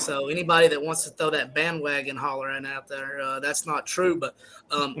 So anybody that wants to throw that bandwagon hollering out there, that's not true. But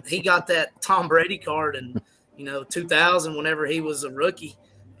he got that Tom Brady card in 2000 whenever he was a rookie,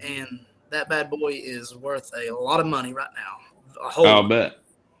 and that bad boy is worth a lot of money right now. I'll bet.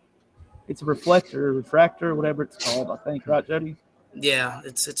 It's a refractor, whatever it's called, I think, right, Jody? Yeah,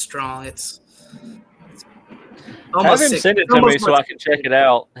 it's strong. It's have him send it to me so I can check it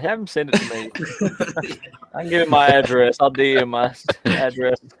out. Have him send it to me. I can give him my address. I'll DM my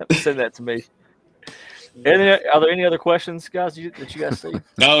address. Send that to me. Are there any other questions, guys, that you guys see?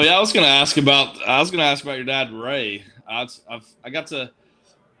 Oh yeah, I was gonna ask about your dad, Ray. I got to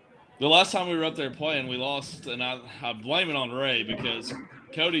the last time we were up there playing, we lost, and I blame it on Ray because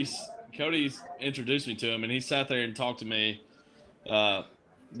Cody's introduced me to him, and he sat there and talked to me the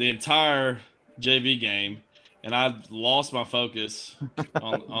entire JV game, and I lost my focus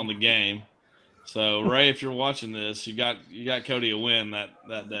on the game. So Ray, if you're watching this, you got Cody a win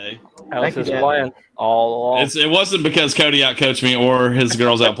that day. Alex is playing all along. It wasn't because Cody outcoached me or his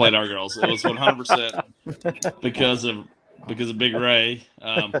girls outplayed our girls. It was 100% because of Big Ray.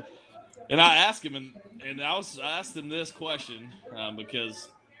 And I asked him, and I asked him this question because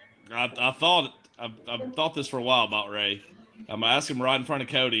I thought this for a while about Ray. I asked him right in front of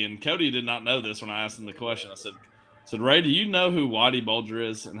Cody, and Cody did not know this when I asked him the question. I said, Ray, do you know who Whitey Bulger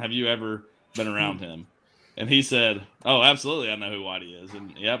is, and have you ever been around him? And he said, oh, absolutely, I know who Whitey is.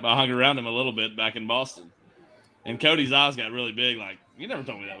 And yep, I hung around him a little bit back in Boston. And Cody's eyes got really big, like, you never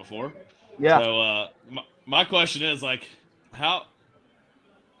told me that before. Yeah. So my question is, like, how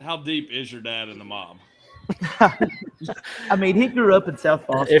deep is your dad in the mob? I mean, he grew up in South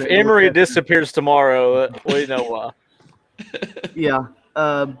Boston. If Emory disappears tomorrow, we know why. Yeah.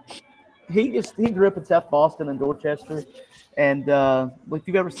 He grew up in South Boston and Dorchester. And if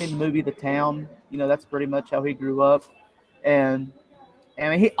you've ever seen the movie The Town, that's pretty much how he grew up. And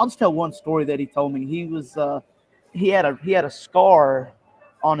I mean, I'll just tell one story that he told me. He had a scar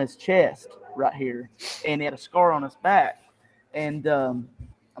on his chest right here, and he had a scar on his back. And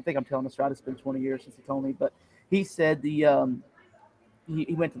I think I'm telling this right. It's been 20 years since he told me, but he said he got in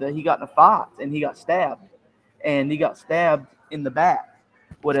a fight and he got stabbed in the back,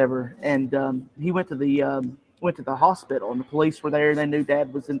 whatever. And he went to the hospital, and the police were there, and they knew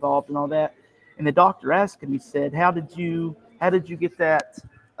Dad was involved and all that. And the doctor asked him, he said, how did you get that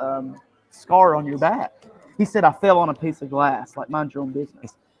scar on your back? He said, I fell on a piece of glass, like mind your own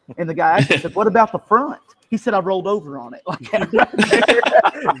business. And the guy asked him, said, what about the front? He said, I rolled over on it. Like that right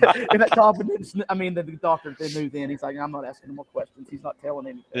there. And that confidence, I mean, the doctor, they knew then. He's like, I'm not asking him more questions. He's not telling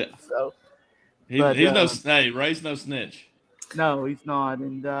anything. Yeah. So Ray's no snitch. No, he's not.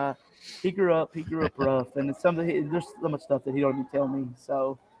 And he grew up rough. And there's so much stuff that he don't even tell me.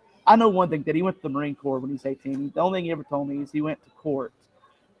 So I know one thing, that he went to the Marine Corps when he was 18. The only thing he ever told me is he went to court,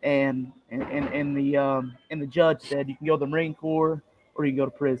 and the judge said you can go to the Marine Corps or you can go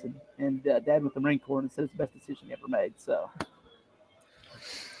to prison. And Dad went to the Marine Corps, and it said it's the best decision he ever made. So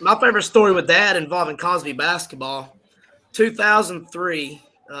my favorite story with Dad involving Cosby basketball, 2003.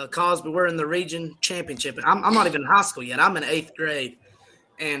 Cosby, we're in the region championship. I'm not even in high school yet. I'm in 8th grade,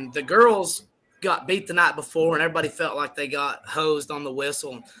 and the girls got beat the night before, and everybody felt like they got hosed on the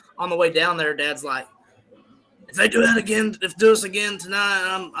whistle. And on the way down there, Dad's like, "If they do that again, do us again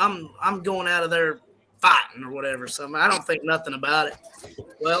tonight, I'm going out of there fighting or whatever." So I don't think nothing about it.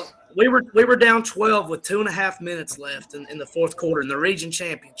 Well, we were down 12 with 2.5 minutes left in the fourth quarter in the region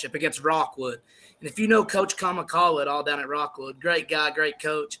championship against Rockwood. And if you know Coach Kamakawa all down at Rockwood, great guy, great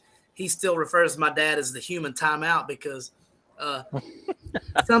coach, he still refers to my dad as the human timeout because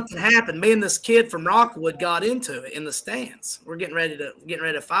something happened. Me and this kid from Rockwood got into it in the stands. We're getting ready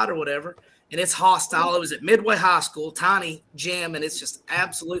to fight or whatever, and it's hostile. It was at Midway High School, tiny gym, and it's just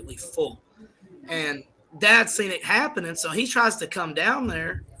absolutely full. And Dad's seen it happening, so he tries to come down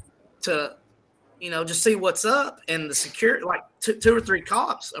there to, just see what's up. And the security, like two or three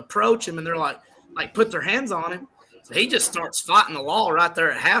cops, approach him, and they're like put their hands on him. So he just starts fighting the law right there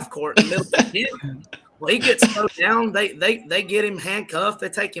at half court in the middle of the gym. Well, he gets slowed down. They get him handcuffed. They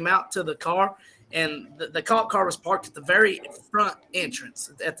take him out to the car, and the cop car was parked at the very front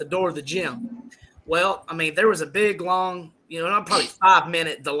entrance at the door of the gym. Well, I mean, there was a big, long, probably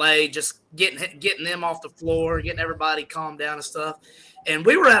 5-minute delay just getting them off the floor, getting everybody calmed down and stuff. And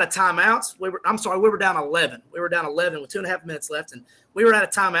we were out of timeouts. We were down 11. We were down 11 with 2.5 minutes left, and we were out of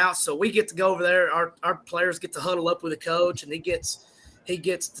timeouts. So we get to go over there. Our players get to huddle up with the coach, and he gets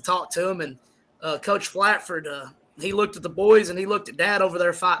to talk to him. And Coach Flatford, he looked at the boys, and he looked at Dad over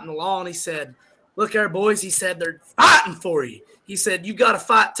there fighting the law, and he said, look here, boys. He said, they're fighting for you. He said, you got to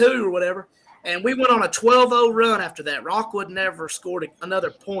fight too or whatever. And we went on a 12-0 run after that. Rockwood never scored another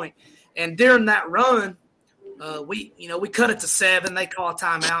point. And during that run, we cut it to 7. They call a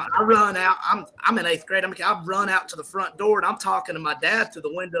timeout. I run out. I'm in 8th grade. I run out to the front door, and I'm talking to my dad through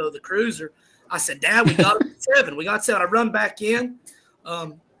the window of the cruiser. I said, Dad, we got it to 7. We got it to 7. I run back in,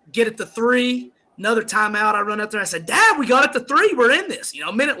 get it to 3. Another timeout. I run up there. I said, Dad, we got it to 3. We're in this.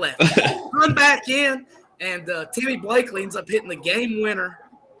 A minute left. Run back in, and Timmy Blakely ends up hitting the game winner.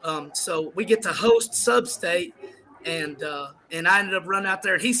 So we get to host Sub-State, and I ended up running out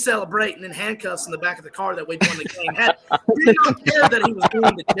there, and he's celebrating in handcuffs in the back of the car that we'd won the game. Did not care that he was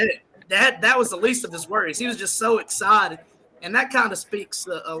going to jail. That was the least of his worries. He was just so excited, and that kind of speaks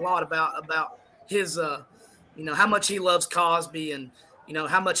a lot about his, how much he loves Cosby and,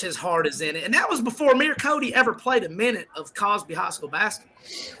 how much his heart is in it. And that was before me or Cody ever played a minute of Cosby high school basketball.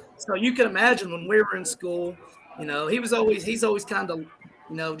 So you can imagine when we were in school, he's always kind of,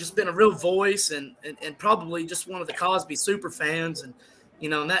 just been a real voice and probably just one of the Cosby super fans. And,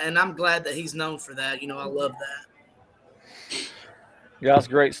 and I'm glad that he's known for that. I love that. Guys,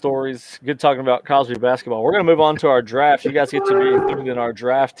 great stories. Good talking about Cosby basketball. We're going to move on to our draft. You guys get to be included in our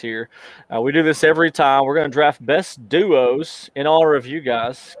draft here. We do this every time. We're going to draft best duos in honor of you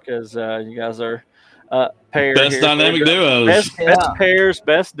guys because you guys are pair best here. Dynamic duos. Best pairs,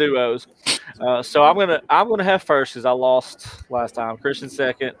 best duos. So I'm gonna have first because I lost last time. Christian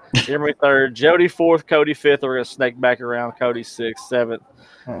second, Emery third, Jody fourth, Cody fifth. We're gonna snake back around. Cody sixth, seventh,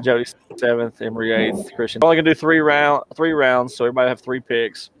 Jody seventh, Emery eighth, Christian. We're only gonna do three rounds, so everybody have 3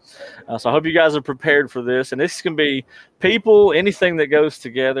 picks. So I hope you guys are prepared for this. And this can be people, anything that goes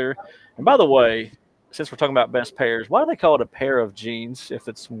together. And by the way, since we're talking about best pairs, why do they call it a pair of jeans if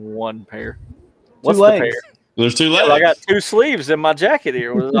it's one pair? What's the pair? There's 2 legs. I got 2 sleeves in my jacket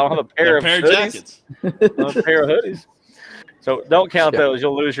here. I don't have a pair of jackets. A pair of hoodies. So don't count those.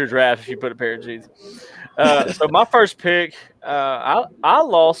 You'll lose your draft if you put a pair of jeans. So my first pick, I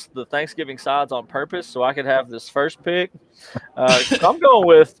lost the Thanksgiving sides on purpose so I could have this first pick. So I'm going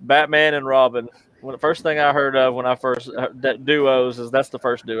with Batman and Robin. The first thing I heard of when I first duos is that's the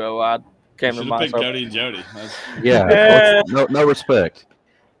first duo I came to mind. Picked Cody and Jody. No respect.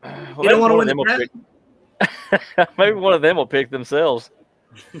 You don't want to win the draft? Maybe one of them will pick themselves.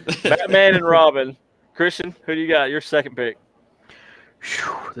 Batman and Robin. Christian, who do you got? Your second pick.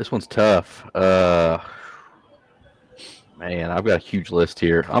 This one's tough. Man, I've got a huge list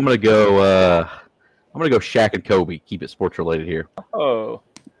here. I'm gonna go Shaq and Kobe. Keep it sports related here. Oh,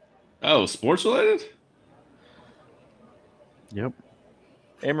 sports related? Yep.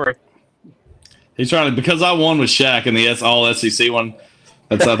 Emery. He's trying to because I won with Shaq in the all SEC one.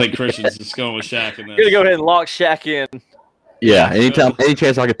 I think Christian's just going with Shaq. I'm gonna go ahead and lock Shaq in. Yeah, any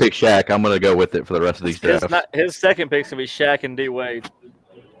chance I can pick Shaq, I'm gonna go with it for the rest of these drafts. His second pick's gonna be Shaq and D Wade.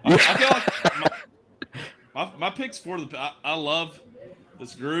 I feel like my picks for I love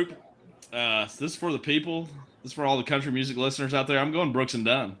this group. This is for the people. This is for all the country music listeners out there. I'm going Brooks and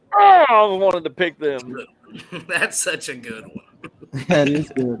Dunn. Oh, I wanted to pick them. That's such a good one. That is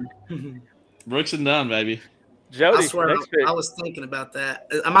good. Brooks and Dunn, baby. Jody, I swear, I was thinking about that.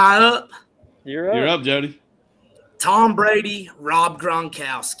 Am I up? You're up. You're up, Jody. Tom Brady, Rob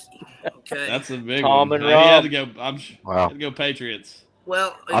Gronkowski. Okay, that's a big Tom one. And Rob. Had to go. Had to go Patriots.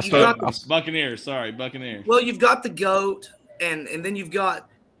 Well, Buccaneers. Sorry, Buccaneers. Well, you've got the GOAT, and then you've got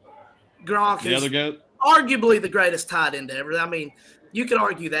Gronk, the other GOAT, arguably the greatest tight end ever. I mean, you could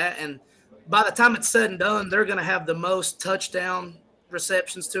argue that, and by the time it's said and done, they're going to have the most touchdown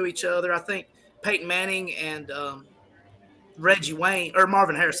receptions to each other. I think Peyton Manning and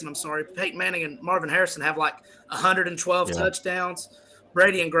Marvin Harrison, I'm sorry. Peyton Manning and Marvin Harrison have like 112 touchdowns.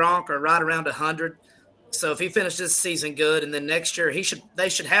 Brady and Gronk are right around 100. So if he finishes this season good, and then next year they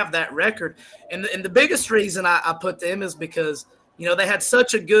should have that record. And the biggest reason I put them is because, they had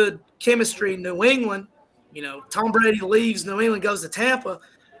such a good chemistry in New England. Tom Brady leaves New England, goes to Tampa.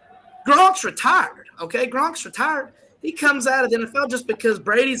 Gronk's retired, okay? Gronk's retired. He comes out of the NFL just because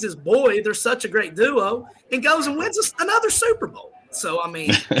Brady's his boy. They're such a great duo, and goes and wins another Super Bowl. So, I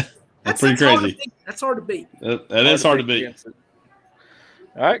mean, that's pretty crazy. That's hard to beat. That is hard to beat.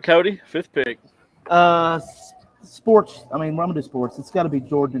 All right, Cody, 5th pick. Sports. I mean, I'm gonna do sports. It's got to be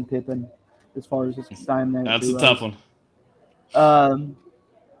Jordan and Pippen as far as this time. That's a tough one.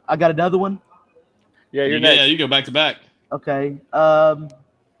 I got another one. Yeah, you're next. Yeah, you go back to back. Okay.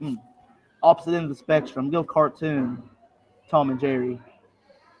 Opposite end of the spectrum. Go cartoon. Tom and Jerry.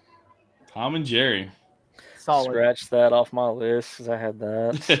 Tom and Jerry. Solid. Scratch that off my list because I had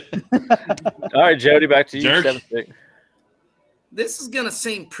that. All right, Jody, back to you. Jerk. 7th pick. this is gonna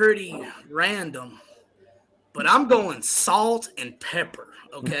seem pretty random, but I'm going salt and pepper.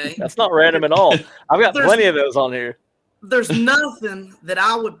 Okay, That's not random at all. I've got plenty of those on here. There's nothing that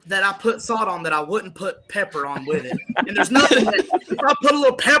I put salt on that I wouldn't put pepper on with it, and there's nothing that if I put a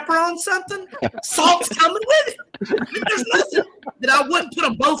little pepper on something, salt's coming with it. There's nothing that I wouldn't put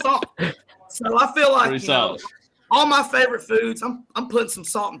them both on. So I feel like all my favorite foods, I'm putting some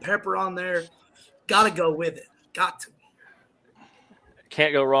salt and pepper on there. Got to go with it. Got to.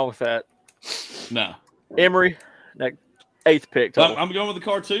 Can't go wrong with that. No. Emory, that 8th pick. I'm going with the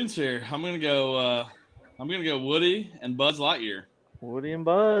cartoons here. I'm gonna go Woody and Buzz Lightyear. Woody and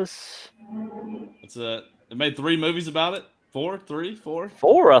Buzz. It made 3 movies about it. 4,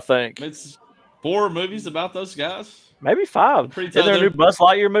 4, I think. It's 4 movies about those guys. Maybe 5. Is there a new Buzz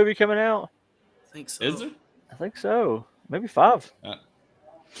Lightyear movie coming out? I think so. Is there? I think so. Maybe 5.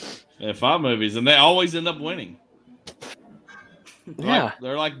 Yeah, 5 movies, and they always end up winning. Yeah.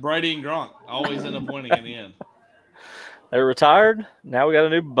 They're like Brady and Gronk. Always end up winning in the end. They're retired. Now we got a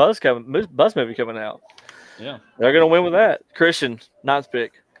new Buzz movie coming out. Yeah. They're going to win with that. Christian, 9th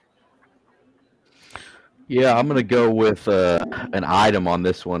pick. Yeah, I'm gonna go with an item on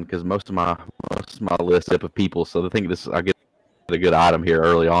this one because most of my list up of people. So I think I get a good item here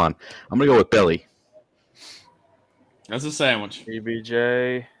early on. I'm gonna go with Belly. That's a sandwich.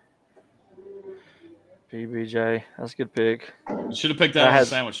 PBJ. That's a good pick. You should have picked that on the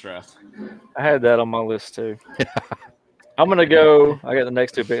sandwich draft. I had that on my list too. I'm gonna go. I got the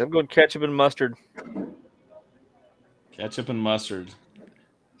next 2 picks. I'm going ketchup and mustard. Ketchup and mustard.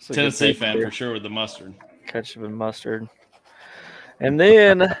 Tennessee fan for sure with the mustard. Ketchup and mustard. And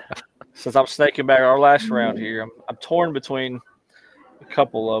then, since I'm snaking back our last round here, I'm torn between a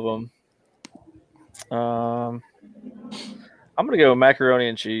couple of them. I'm going to go macaroni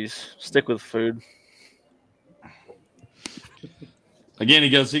and cheese. Stick with food. Again, he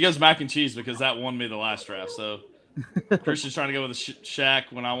goes mac and cheese because that won me the last draft. So Christian's trying to go with a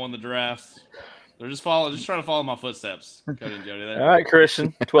Shaq when I won the draft. They're just trying to follow my footsteps. Cody and Jody there. All right,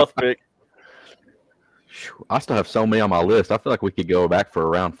 Christian, 12th pick. I still have so many on my list. I feel like we could go back for a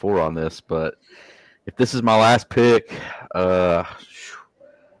round 4 on this, but if this is my last pick, I'm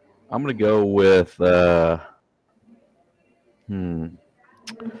going to go with I'm going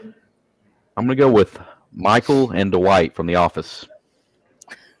to go with Michael and Dwight from The Office.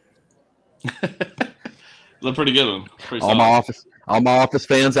 They're pretty good one. Pretty all my Office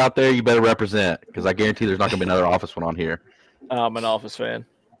fans out there, you better represent because I guarantee there's not going to be another Office one on here. I'm an Office fan.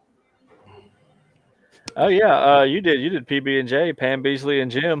 Oh yeah, you did PB&J, Pam Beasley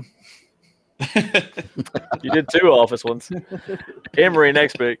and Jim. You did 2 Office ones. Emory,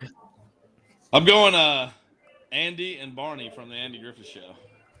 next pick. I'm going Andy and Barney from the Andy Griffith Show.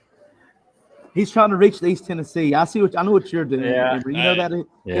 He's trying to reach the East Tennessee. I know what you're doing. Yeah. You know that.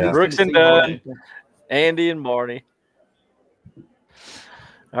 Yeah. Brooks and Dunn, Andy and Barney.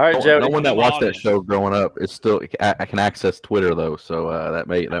 All right, Joe. No one that watched that show growing up is still. I can access Twitter though, so that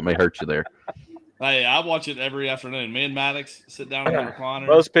may hurt you there. Hey, I watch it every afternoon. Me and Maddox sit down in the recliner.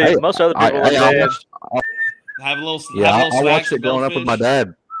 Most other people have a little. Yeah, have a little I watched it growing up with my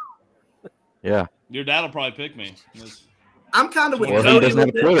dad. Yeah. Your dad will probably pick me. I'm kind of with Cody. He doesn't have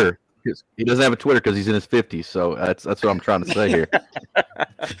a Twitter. He doesn't have a Twitter because he's in his 50s. So that's what I'm trying to say here.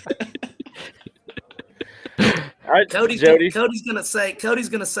 All right, Cody's gonna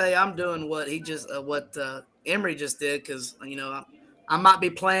say I'm doing what he just Emory just did because I might be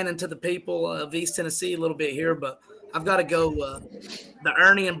playing into the people of East Tennessee a little bit here, but I've got to go the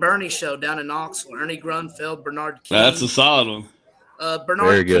Ernie and Bernie show down in Knoxville. Ernie Grunfeld, Bernard King. That's a solid one.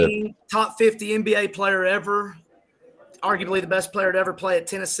 Bernard King, top 50 NBA player ever, arguably the best player to ever play at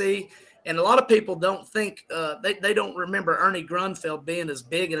Tennessee. And a lot of people don't think they don't remember Ernie Grunfeld being as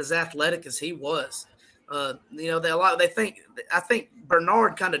big and as athletic as he was. I think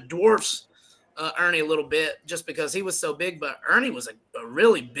Bernard kind of dwarfs Ernie a little bit just because he was so big, but Ernie was a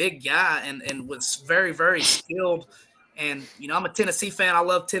really big guy and was very, very skilled. And, I'm a Tennessee fan. I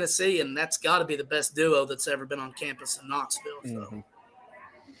love Tennessee, and that's got to be the best duo that's ever been on campus in Knoxville. So. Mm-hmm.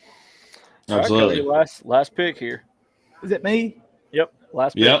 Absolutely. Right, last pick here. Is it me? Yep,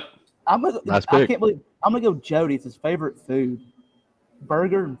 last pick. Yep. I can't believe I'm gonna go Jody. It's his favorite food: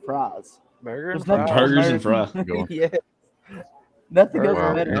 burger and fries. Burgers and fries. Yeah. Nothing goes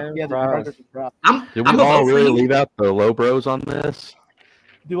Burger better and together fries. than burgers and fries. Did we all really leave out the low bros on this?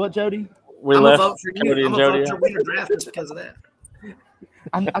 Do what, Jody? We I'm left a vote for you. Jody I'm and a Jody. vote for winter draft just because of that.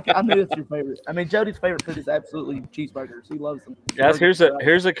 I knew that's your favorite. I mean, Jody's favorite food is absolutely cheeseburgers. He loves them. Guys, here's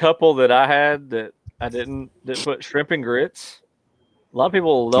a couple that I had that I didn't put: shrimp and grits. A lot of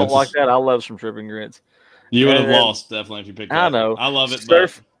people don't like that. I love some shrimp and grits. You would have lost definitely if you picked that. I know. I love it.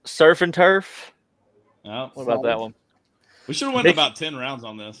 Surf and turf. Oh, what about that one? We should have went about 10 rounds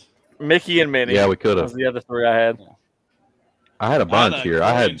on this. Mickey and Minnie. Yeah, we could have. Those are the other three I had. Yeah. I had a bunch here.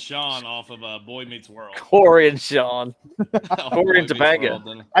 Corey and Sean off of Boy Meets World. Corey and Sean. Corey and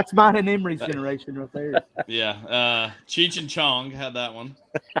Topanga. That's mine and Emery's generation right there. Yeah. Cheech and Chong had that one.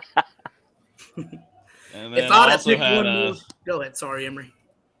 And then if I'd have also picked had, one more, go ahead. Sorry, Emery.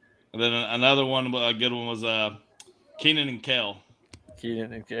 And then another one, a good one was Keenan and Kel.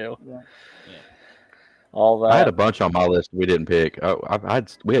 Keenan and Kel. Yeah. All that. I had a bunch on my list we didn't pick.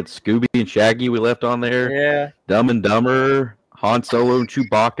 We had Scooby and Shaggy we left on there. Yeah. Dumb and Dumber, Han Solo and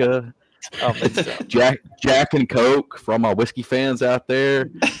Chewbacca. Jack and Coke from our whiskey fans out there.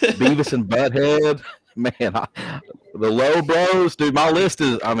 Beavis and Butthead. Man, the low bros, dude. My list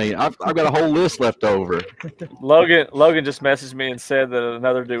is. I mean, I've got a whole list left over. Logan just messaged me and said that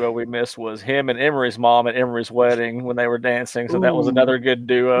another duo we missed was him and Emery's mom at Emery's wedding when they were dancing. So that was another good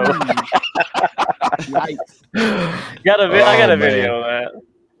duo. Yikes. I got a video of that.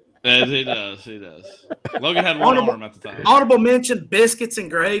 Yeah, he does. Logan had one arm at the time. Honorable mention: biscuits and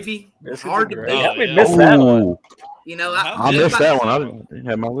gravy. Hard to beat. How we missed that one? You know, I missed that one. I didn't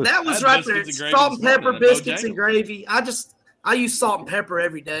have my list. That was right there. Salt and pepper, biscuits and gravy. I use salt and pepper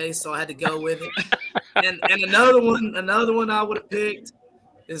every day, so I had to go with it. and another one I would have picked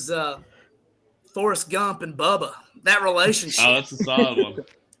is Forrest Gump and Bubba. That relationship. Oh, that's a solid one.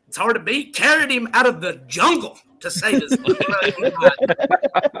 It's hard to beat. Carried him out of the jungle to save his life.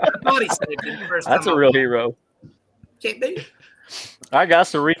 That's a real hero. Can't beat it. All right,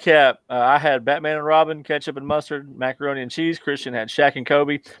 guys, to recap, I had Batman and Robin, ketchup and mustard, macaroni and cheese. Christian had Shaq and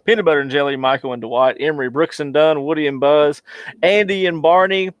Kobe, peanut butter and jelly, Michael and Dwight, Emery, Brooks and Dunn, Woody and Buzz, Andy and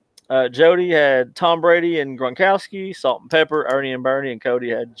Barney. Jody had Tom Brady and Gronkowski, Salt and Pepper, Ernie and Bernie, and Cody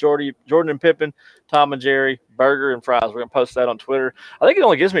had Jordan and Pippen, Tom and Jerry, Burger and Fries. We're going to post that on Twitter. I think it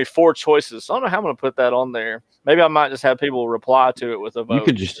only gives me 4 choices, so I don't know how I'm going to put that on there. Maybe I might just have people reply to it with a vote.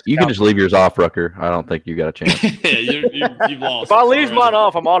 You can just leave yours off, Rucker. I don't think you got a chance. Yeah, you've lost. If I leave mine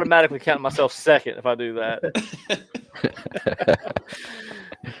off, I'm automatically counting myself second if I do that.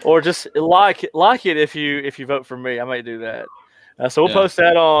 Or just like it if you vote for me. I might do that. So we'll post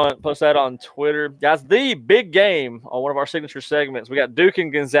that on Twitter, guys. The big game on one of our signature segments. We got Duke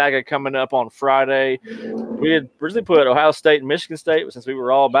and Gonzaga coming up on Friday. We had originally put Ohio State and Michigan State, but since we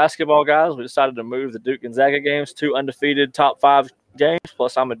were all basketball guys, we decided to move the Duke Gonzaga games, 2 undefeated top 5 games.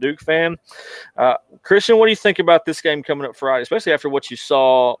 Plus, I'm a Duke fan. Christian, what do you think about this game coming up Friday, especially after what you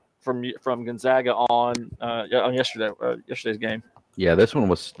saw from Gonzaga on yesterday's game? Yeah, this one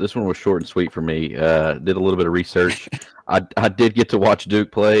was short and sweet for me. Did a little bit of research. I did get to watch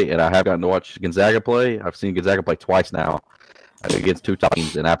Duke play, and I have gotten to watch Gonzaga play. I've seen Gonzaga play twice now against 2 top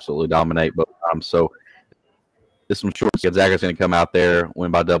teams and absolutely dominate both times. So this one's short. Gonzaga's going to come out there, win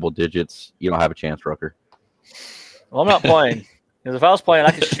by double digits. You don't have a chance, Rucker. Well, I'm not playing. Because if I was playing,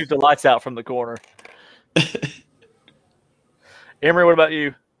 I could shoot the lights out from the corner. Emery, what about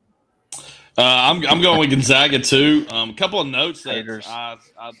you? I'm going with Gonzaga too. A couple of notes that I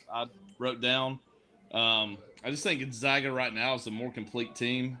wrote down. I just think Gonzaga right now is a more complete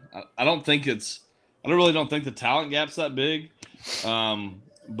team. I really don't think the talent gap's that big.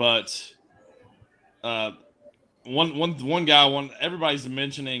 But one guy, everybody's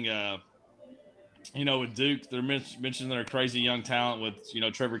mentioning, with Duke, they're mentioning their crazy young talent with,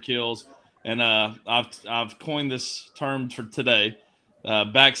 Trevor Kills. And I've coined this term for today,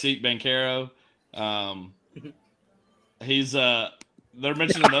 backseat Banchero. They're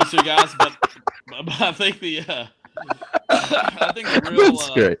mentioning those 2 guys, but I think the real That's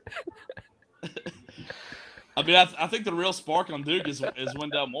great. I think the real spark on Duke is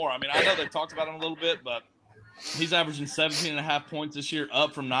Wendell Moore. I mean, I know they talked about him a little bit, but he's averaging 17.5 points this year,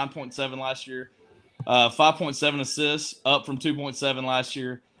 up from 9.7 last year. 5.7 assists, up from 2.7 last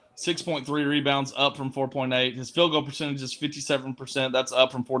year. 6.3 rebounds, up from 4.8. His field goal percentage is 57%. That's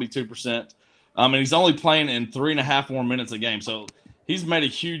up from 42%. And he's only playing in 3.5 more minutes a game. So he's made a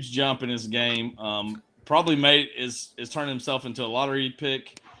huge jump in his game. Probably is turning himself into a lottery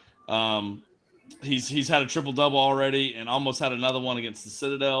pick. He's had a triple-double already and almost had another one against the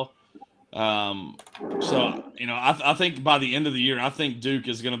Citadel. I think by the end of the year, I think Duke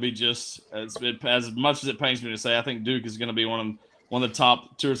is going to be just as much as it pains me to say, I think Duke is going to be one of the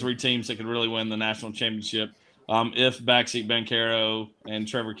top 2 or 3 teams that could really win the national championship. If backseat Banchero and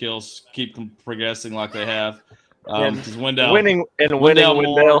Trevor Kills keep progressing like they have. Because Wendell is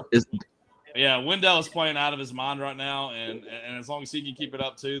playing out of his mind right now, and as long as he can keep it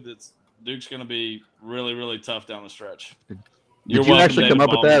up too, Duke's going to be really, really tough down the stretch. Did you actually come up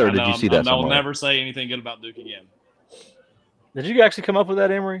with that, or did you see that somewhere? I will never say anything good about Duke again. Did you actually come up with that,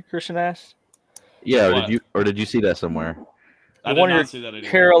 Emory? Christian asked. Yeah, did you see that somewhere? I did not see that anywhere.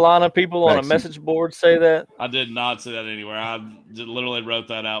 Carolina people on a message board say that? I did not see that anywhere. I literally wrote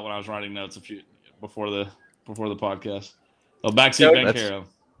that out when I was writing notes before the podcast. So backseat Ben Caro.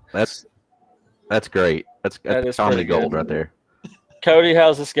 That's great. That's comedy gold right there. Cody,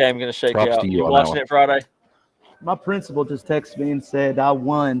 how's this game going to shake out? You watching it Friday? My principal just texted me and said I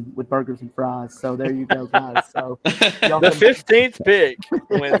won with burgers and fries. So there you go, guys. So the 15th pick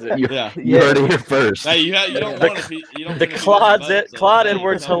wins it. You heard it here first. Hey, you don't want to be. The Clyde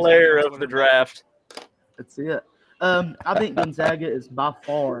Edwards-Helaire of the draft. That's it. I think Gonzaga is by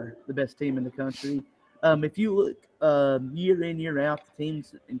far the best team in the country. If you look year in, year out, the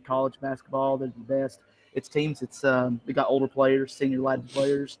teams in college basketball, they're the best. It's teams. They got older players, senior-laden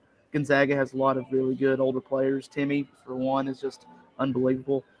players. Gonzaga has a lot of really good older players. Timmy, for one, is just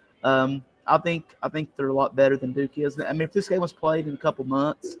unbelievable. I think they're a lot better than Duke is. I mean, if this game was played in a couple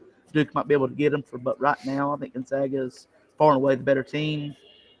months, Duke might be able to get them. But right now, I think Gonzaga is far and away the better team.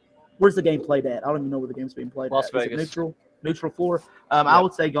 Where's the game played at? I don't even know where the game's being played Las at. Vegas. Is it neutral floor?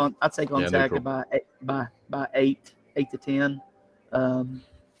 I'd say Gonzaga by 8 to 10.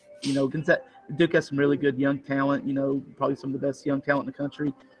 Duke has some really good young talent. Probably some of the best young talent in the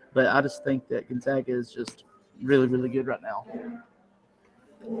country. But I just think that Gonzaga is just really, really good right now.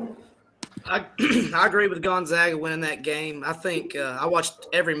 I agree with Gonzaga winning that game. I think I watched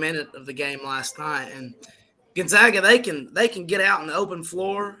every minute of the game last night, and Gonzaga they can get out in the open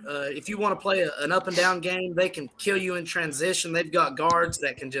floor. If you want to play an up and down game, they can kill you in transition. They've got guards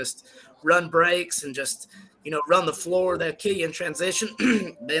that can just run breaks and just run the floor. They'll kill you in transition,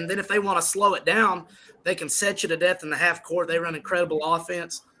 and then if they want to slow it down, they can set you to death in the half court. They run incredible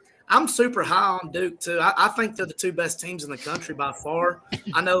offense. I'm super high on Duke, too. I think they're the two best teams in the country by far.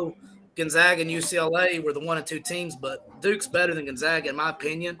 I know Gonzaga and UCLA were the 1 and 2 teams, but Duke's better than Gonzaga, in my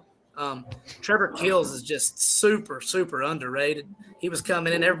opinion. Trevor Keels is just super, super underrated. He was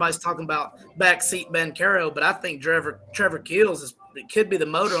coming in. Everybody's talking about backseat Ben Caro, but I think Trevor Keels could be the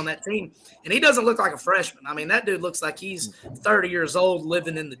motor on that team. And he doesn't look like a freshman. I mean, that dude looks like he's 30 years old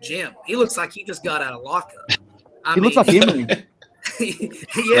living in the gym. He looks like he just got out of lockup. He looks like Emory.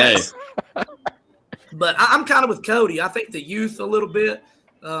 Yes. But I'm kind of with Cody. I think the youth a little bit.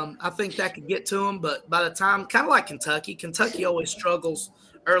 I think that could get to him. But by the time, kind of like Kentucky always struggles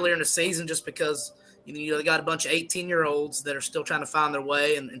earlier in the season just because they got a bunch of 18-year-olds that are still trying to find their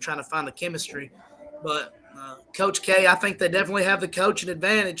way and trying to find the chemistry. But Coach K, I think they definitely have the coaching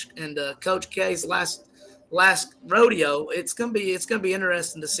advantage. And Coach K's last rodeo, it's gonna be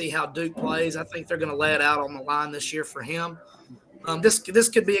interesting to see how Duke plays. I think they're gonna lay it out on the line this year for him. This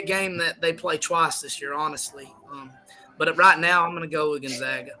could be a game that they play twice this year, honestly. But right now, I'm going to go with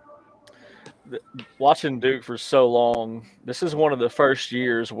Gonzaga. Watching Duke for so long, this is one of the first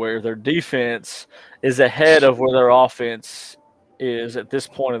years where their defense is ahead of where their offense is at this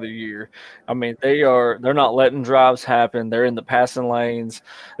point of the year. I mean, they're not letting drives happen. They're in the passing lanes.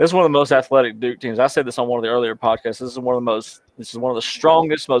 This is one of the most athletic Duke teams. I said this on one of the earlier podcasts. This is one of the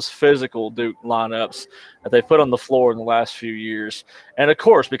strongest, most physical Duke lineups that they put on the floor in the last few years. And of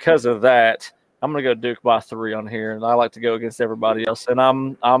course, because of that, I'm going to go Duke by 3 on here, and I like to go against everybody else. And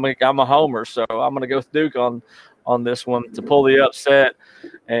I'm a homer, so I'm going to go with Duke on this one to pull the upset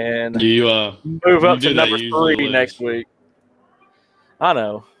and move up to number 3 next week. I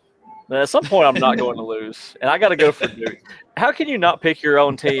know. But at some point, I'm not going to lose, and I got to go for Duke. How can you not pick your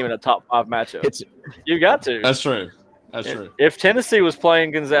own team in a top 5 matchup? You got to. That's true. That's true. If Tennessee was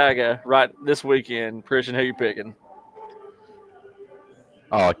playing Gonzaga right this weekend, Christian, who you picking?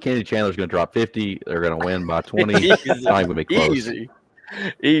 Oh, Kennedy Chandler's going to drop 50. They're going to win by 20. It's not even going to be close.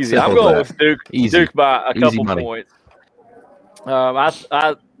 Easy. I'm going with Duke. Duke by a couple points.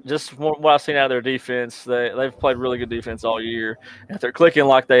 I just what I've seen out of their defense, they've played really good defense all year. If they're clicking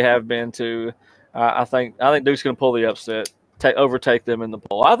like they have been too, I think Duke's going to pull the upset, overtake them in the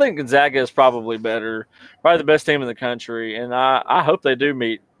poll. I think Gonzaga is probably better, probably the best team in the country, and I hope they do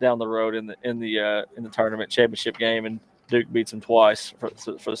meet down the road in the tournament championship game and Duke beats them twice for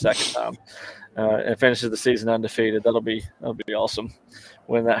the second time and finishes the season undefeated. That'll be awesome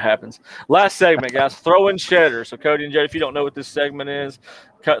when that happens. Last segment, guys, throw in cheddar. So Cody and Jody, if you don't know what this segment is,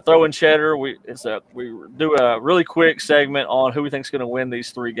 throw in cheddar. We do a really quick segment on who we think is going to win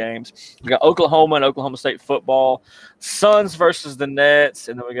these 3 games. We got Oklahoma and Oklahoma State football, Suns versus the Nets,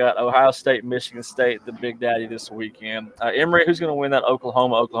 and then we got Ohio State, Michigan State, the Big Daddy this weekend. Emory, who's going to win that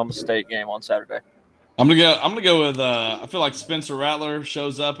Oklahoma State game on Saturday? I'm gonna go with. I feel like Spencer Rattler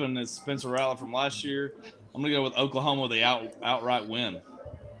shows up, and it's Spencer Rattler from last year. I'm gonna go with Oklahoma with the outright win.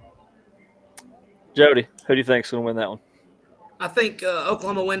 Jody, who do you think is going to win that one? I think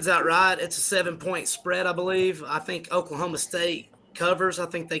Oklahoma wins outright. It's a 7-point spread, I believe. I think Oklahoma State covers. I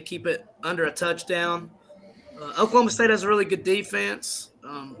think they keep it under a touchdown. Oklahoma State has a really good defense.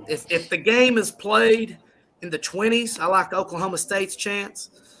 If the game is played in the 20s, I like Oklahoma State's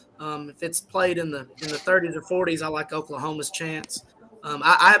chance. If it's played in the 30s or 40s, I like Oklahoma's chance.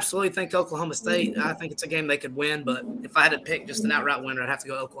 I absolutely think Oklahoma State. I think it's a game they could win, but if I had to pick just an outright winner, I'd have to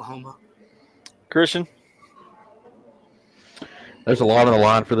go Oklahoma. Christian? There's a lot on the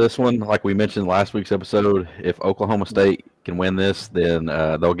line for this one. Like we mentioned last week's episode, if Oklahoma State can win this, then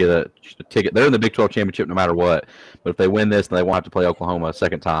they'll get a ticket. They're in the Big 12 championship no matter what. But if they win this, then they won't have to play Oklahoma a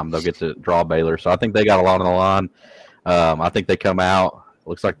second time. They'll get to draw Baylor. So I think they got a lot on the line. I think they come out.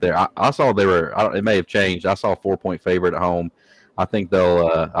 Looks like they're. I saw they were. It may have changed. I saw a 4-point favorite at home. I think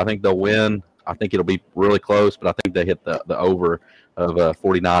they'll win. I think it'll be really close, but I think they hit the over of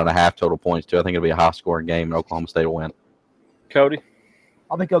 49.5 total points too. I think it'll be a high scoring game, and Oklahoma State will win. Cody?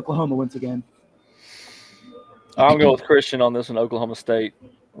 I think Oklahoma wins again. I'll go with Christian on this one. Oklahoma State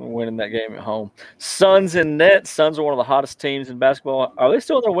winning that game at home. Suns and Nets. Suns are one of the hottest teams in basketball. Are they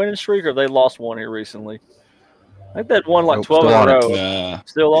still on their winning streak, or have they lost one here recently? I think they'd won like 12 in a row.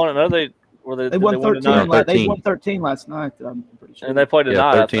 Still on it. No, they won 13. They won 13 last night. I'm pretty sure. And they played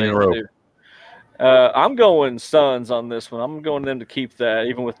tonight. 13 in a row. I'm going Suns on this one. I'm going them to keep that,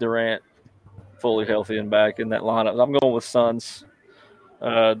 even with Durant fully healthy and back in that lineup. I'm going with Suns.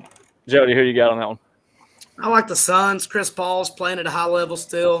 Jody, who you got on that one? I like the Suns. Chris Paul's playing at a high level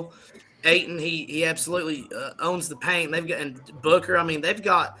still. Ayton, he absolutely owns the paint. They've got and Booker. I mean, they've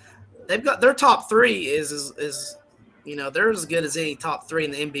got their top three is they're as good as any top three in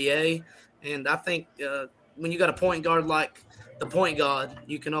the NBA. And I think when you got a point guard like the point guard,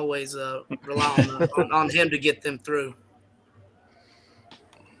 you can always rely on him to get them through.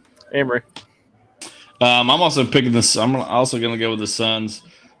 Emory. I'm also picking this. I'm also going to go with the Suns.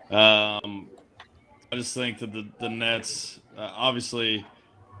 I just think that the Nets obviously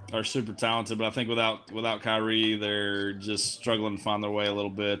are super talented, but I think without Kyrie, they're just struggling to find their way a little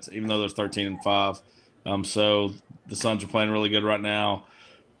bit, even though they're 13-5. So the Suns are playing really good right now.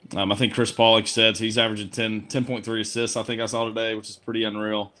 I think Chris Paul, like you said, he's averaging 10.3 assists. I think I saw today, which is pretty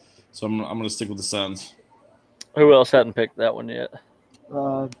unreal. So I'm going to stick with the Suns. Who else hadn't picked that one yet?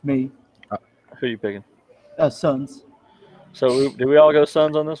 Me. Who are you picking? Suns. So do we all go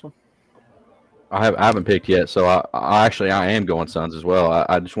Suns on this one? I haven't picked yet, so I am going Suns as well.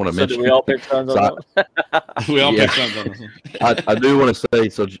 I just want to mention. Do we all pick Suns on that one? We all pick Suns on this one. I do want to say,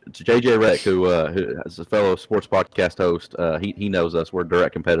 so to JJ Rec, who is a fellow sports podcast host, he knows us. We're a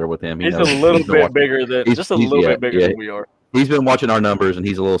direct competitor with him. He's a little bit bigger than we are. He's been watching our numbers, and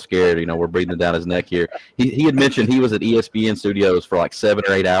he's a little scared. We're breathing down his neck here. He had mentioned he was at ESPN studios for like 7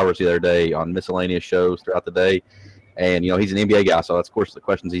 or 8 hours the other day on miscellaneous shows throughout the day. And, he's an NBA guy, so that's, of course, the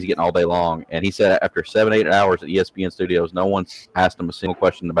questions he's getting all day long. And he said after 7, 8 hours at ESPN studios, no one's asked him a single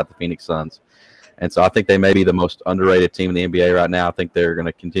question about the Phoenix Suns. And so I think they may be the most underrated team in the NBA right now. I think they're going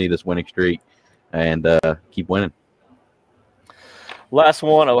to continue this winning streak and keep winning. Last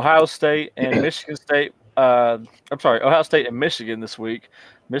one, Ohio State and Michigan State. Ohio State and Michigan this week.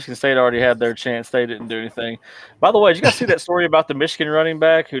 Michigan State already had their chance. They didn't do anything. By the way, did you guys see that story about the Michigan running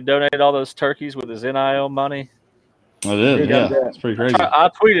back who donated all those turkeys with his NIL money? I did, yeah. It's pretty crazy. I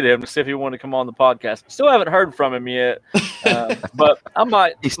tweeted him to see if he wanted to come on the podcast. Still haven't heard from him yet, but I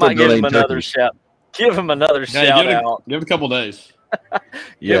might give him another shout. Give him another shout out. Give it a couple days.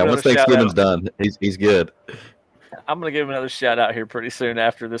 Yeah, once Thanksgiving's done, he's good. I'm going to give him another shout out here pretty soon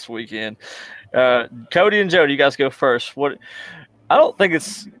after this weekend. Cody and Jody, you guys go first. I don't think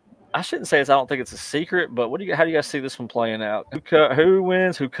it's a secret, but how do you guys see this one playing out? Who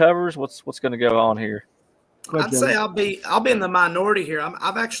wins? Who covers? What's going to go on here? I'd say I'll be in the minority here.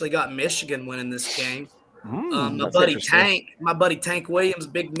 I've actually got Michigan winning this game. My buddy Tank Williams,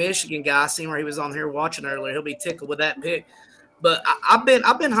 big Michigan guy. I seen where he was on here watching earlier. He'll be tickled with that pick. But I've been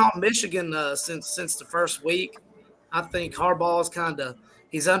hot Michigan since the first week. I think Harbaugh's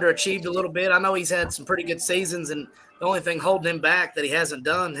he's underachieved a little bit. I know he's had some pretty good seasons, and the only thing holding him back that he hasn't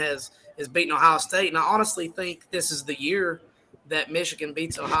done is beating Ohio State. And I honestly think this is the year that Michigan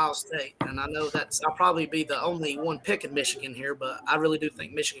beats Ohio State. And I know I'll probably be the only one picking Michigan here, but I really do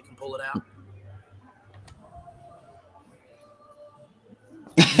think Michigan can pull it out.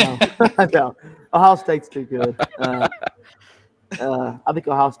 No, Ohio State's too good. I think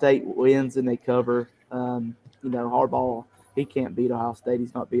Ohio State wins and they cover. Harbaugh, he can't beat Ohio State.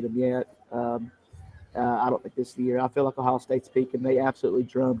 He's not beat them yet. I don't think this is the year. I feel like Ohio State's peaking. They absolutely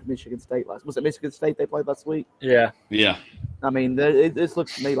drummed Michigan State last. Was it Michigan State they played last week? Yeah. Yeah. I mean, this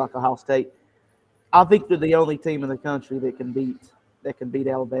looks to me like Ohio State. I think they're the only team in the country that can beat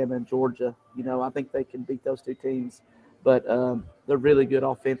Alabama and Georgia. I think they can beat those two teams, but they're really good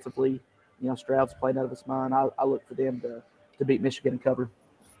offensively. Stroud's playing out of his mind. I look for them to beat Michigan and cover.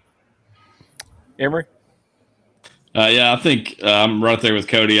 Emory? Yeah, I think I'm right there with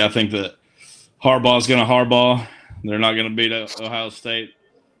Cody. I think that Harbaugh's going to hardball. They're not going to beat Ohio State.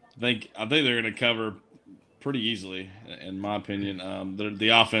 I think they're going to cover pretty easily, in my opinion. The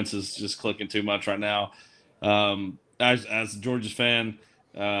offense is just clicking too much right now. As a Georgia's fan,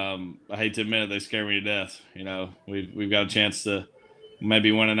 I hate to admit it, they scare me to death. We've got a chance to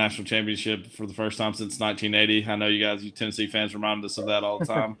maybe win a national championship for the first time since 1980. I know you Tennessee fans remind us of that all the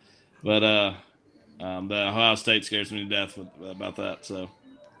time, but the Ohio State scares me to death about that. So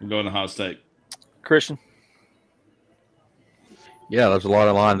I'm going to Ohio State. Christian? Yeah, there's a lot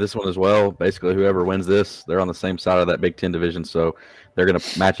of line this one as well. Basically, whoever wins this, they're on the same side of that Big Ten division, so they're going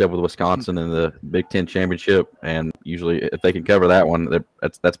to match up with Wisconsin in the Big Ten championship. And usually, if they can cover that one,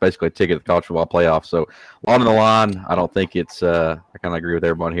 that's basically a ticket to the college football playoff. So, on the line, I don't think it's. I kind of agree with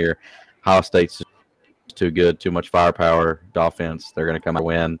everyone here. Ohio State's too good, too much firepower, offense. They're going to come out and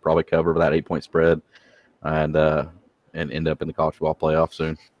win, probably cover that 8-point spread, and end up in the college football playoff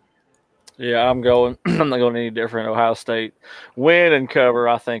soon. Yeah, I'm not going any different. Ohio State win and cover,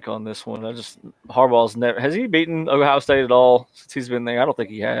 I think, on this one. Harbaugh's never – has he beaten Ohio State at all since he's been there? I don't think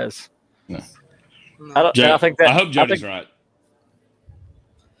he has. No. I hope Jody's right.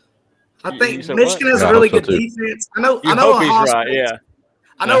 I think Michigan has a really good defense. I know Ohio State. Right, yeah.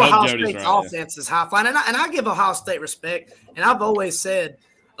 I know Ohio State's offense is high flying, and I give Ohio State respect. And I've always said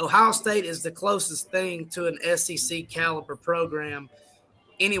Ohio State is the closest thing to an SEC caliber program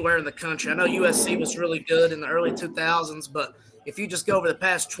anywhere in the country. I know USC was really good in the early 2000s, but if you just go over the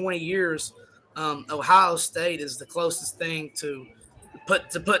past 20 years, Ohio State is the closest thing to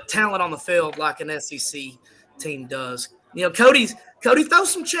put talent on the field like an SEC team does. Cody, throw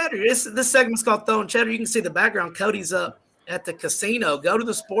some cheddar. This segment's called Throwing Cheddar. You can see the background. Cody's up at the casino. Go to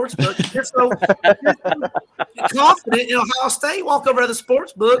the sports book. You're so confident in Ohio State. Walk over to the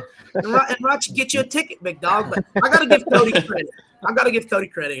sports book and get you a ticket, big dog. But I got to give Cody credit. I've got to give Cody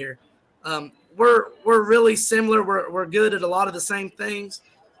credit here. We're really similar. We're good at a lot of the same things,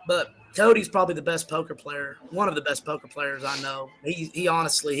 but Cody's probably the best poker player, one of the best poker players I know. He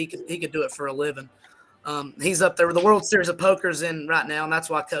honestly could do it for a living. He's up there with the World Series of Poker's in right now, and that's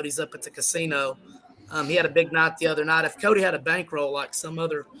why Cody's up at the casino. He had a big night the other night. If Cody had a bankroll like some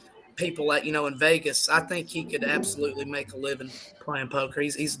other people in Vegas, I think he could absolutely make a living playing poker.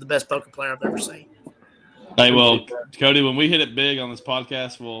 He's the best poker player I've ever seen. Hey, well, Cody, when we hit it big on this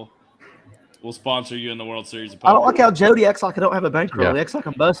podcast, we'll sponsor you in the World Series of Poker. I don't like how Jody acts like I don't have a bankroll. Yeah. He acts like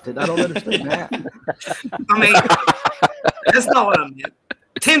I'm busted. I don't understand that. I mean, that's not what I meant.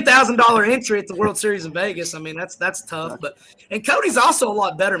 $10,000 entry at the World Series in Vegas. I mean, that's tough. And Cody's also a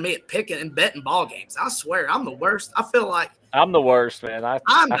lot better than me at picking and betting ball games. I swear, I'm the worst. I feel like I'm the worst, man.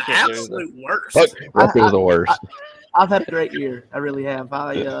 I'm the absolute worst. You're the worst. I've had a great year. I really have.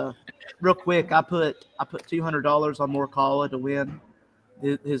 Real quick, I put $200 on Morikawa to win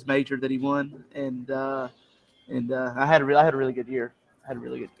his major that he won, and I had a really good year.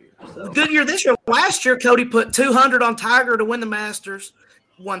 So. Good year this year. Last year, Cody put $200 on Tiger to win the Masters,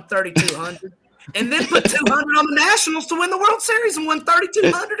 won $3,200, and then put $200 on the Nationals to win the World Series and won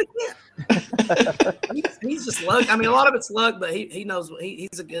 $3,200 again. He's just luck. I mean, a lot of it's luck, but he knows he's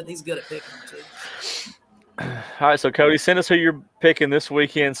good at picking too. All right, so Cody, send us who you're picking this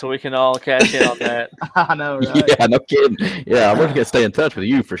weekend so we can all cash in on that. I know, right? Yeah, no kidding. Yeah, we're gonna stay in touch with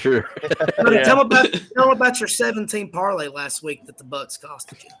you for sure. Yeah. Tell about your 17 parlay last week that the Bucks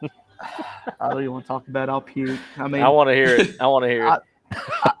costed you. I don't even want to talk about it. I'll puke. I mean, I want to hear it.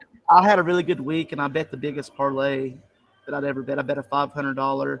 I had a really good week, and I bet the biggest parlay that I'd ever bet. I bet a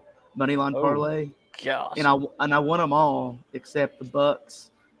 $500 money line parlay. Gosh. And I won them all except the Bucks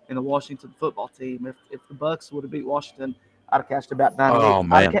and the Washington football team. If the Bucks would have beat Washington, I'd have cashed about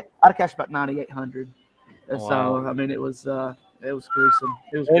I'd have cashed about $9,800. Wow. So I mean, it was gruesome.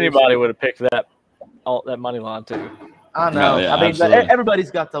 Anybody would have picked that money line too. I know. Yeah, I mean, absolutely.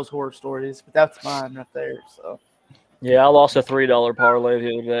 Everybody's got those horror stories, but that's mine right there. So. Yeah, I lost a $3 parlay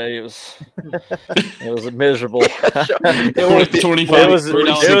the other day. It was miserable. It was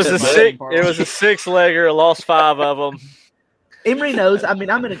a 6-legger. I lost 5 of them. Emery knows. I mean,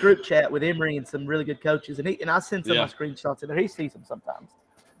 I'm in a group chat with Emery and some really good coaches, and I send some of my screenshots in there. He sees them sometimes.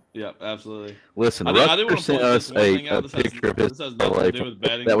 Yeah, absolutely. Listen, Rutger sent us a picture of his parlay.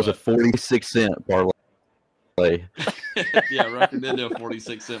 That was a 46-cent parlay. parlay. Yeah, Rucker did do a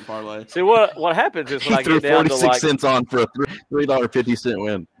 46-cent parlay. See what happens is when I Threw get down to 46 like cents on for a $3.50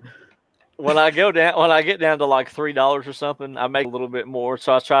 win. when I get down to like $3 or something, I make a little bit more.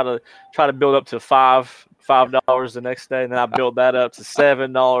 So I try to build up to $5 the next day, and then I build that up to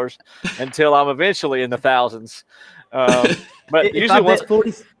 $7 until I'm eventually in the thousands. But usually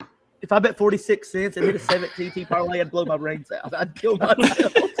if I bet 46 cents and hit a 17T parlay, I'd blow my brains out. I'd kill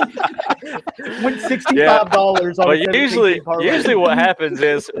myself. Win $65 on but usually what happens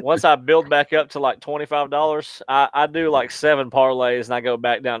is once I build back up to like $25, I do like 7 parlays and I go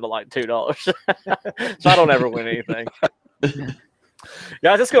back down to like $2. So I don't ever win anything.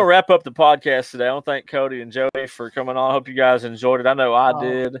 Guys, let's go wrap up the podcast today. I want to thank Cody and Jody for coming on. I hope you guys enjoyed it. I know I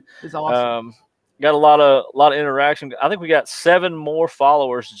did. It's awesome. Got a lot of interaction. I think we got 7 more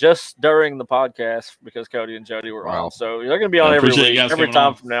followers just during the podcast because Cody and Jody were on. So they're going to be on every week, every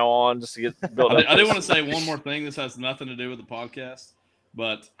time from now on, just to get built up. I do want to say one more thing. This has nothing to do with the podcast,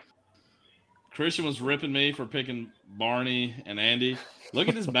 but Christian was ripping me for picking Barney and Andy. Look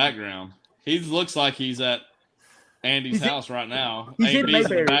at his background. He looks like he's at Andy's house right now. He's AB's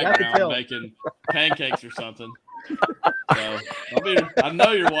in the background making pancakes or something. So I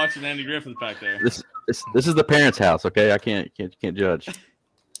know you're watching Andy Griffith back there. This is the parents' house, okay? I can't judge.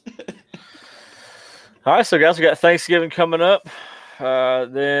 All right, so guys, we got Thanksgiving coming up.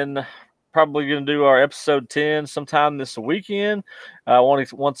 Then probably going to do our episode 10 sometime this weekend. I want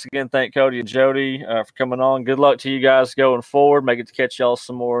to once again thank Cody and Jody for coming on. Good luck to you guys going forward. Make it to catch y'all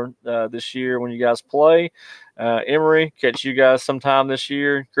some more this year when you guys play. Emory, catch you guys sometime this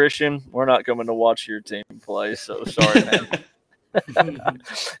year. Christian, we're not coming to watch your team play, so sorry, man.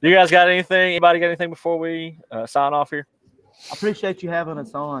 You guys got anything? Anybody got anything before we sign off here? I appreciate you having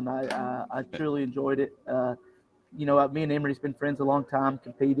us on. I truly enjoyed it. Me and Emory's been friends a long time,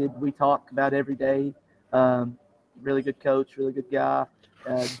 competed. We talk about every day. Really good coach, really good guy.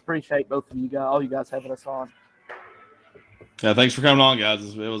 Just appreciate both of you guys, all you guys having us on. Yeah, thanks for coming on,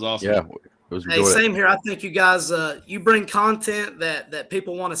 guys. It was awesome. Yeah. Hey, same here. I think you guys, you bring content that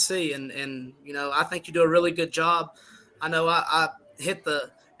people want to see, and I think you do a really good job. I know I hit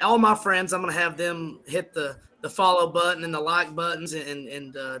all my friends. I'm going to have them hit the follow button and the like buttons,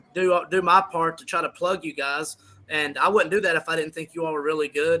 and do my part to try to plug you guys. And I wouldn't do that if I didn't think you all were really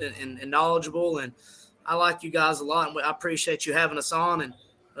good and knowledgeable. And I like you guys a lot, and I appreciate you having us on. And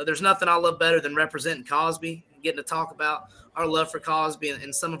there's nothing I love better than representing Cosby, getting to talk about our love for Cosby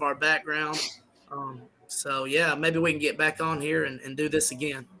and some of our background. So, yeah, maybe we can get back on here and do this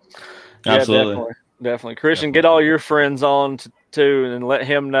again. Absolutely. Yeah, definitely. Christian, get all your friends on too, and let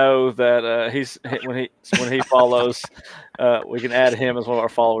him know that when he follows, we can add him as one of our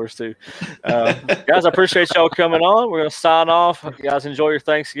followers too. Guys, I appreciate y'all coming on. We're going to sign off. You guys enjoy your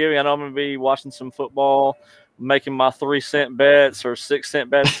Thanksgiving. I know I'm going to be watching some football, making my 3-cent bets or 6-cent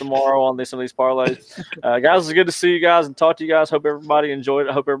bets tomorrow on some of these parlays. Guys, it's good to see you guys and talk to you guys. Hope everybody enjoyed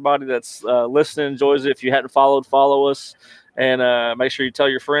it. Hope everybody that's listening enjoys it. If you hadn't followed, follow us. And make sure you tell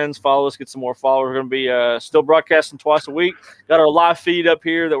your friends, follow us, get some more followers. We're going to be still broadcasting twice a week. Got our live feed up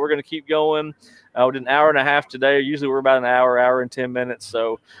here that we're going to keep going. We did an hour and a half today. Usually we're about an hour and 10 minutes.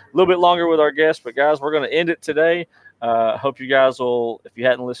 So a little bit longer with our guests. But, guys, we're going to end it today. Hope you guys will, if you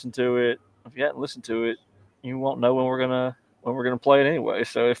hadn't listened to it, you won't know when we're gonna play it anyway.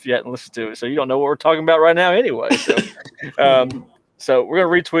 So if you hadn't listened to it, so you don't know what we're talking about right now anyway. So, so we're gonna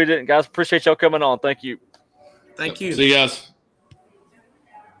retweet it. And guys, appreciate y'all coming on. Thank you. Thank you. See you guys.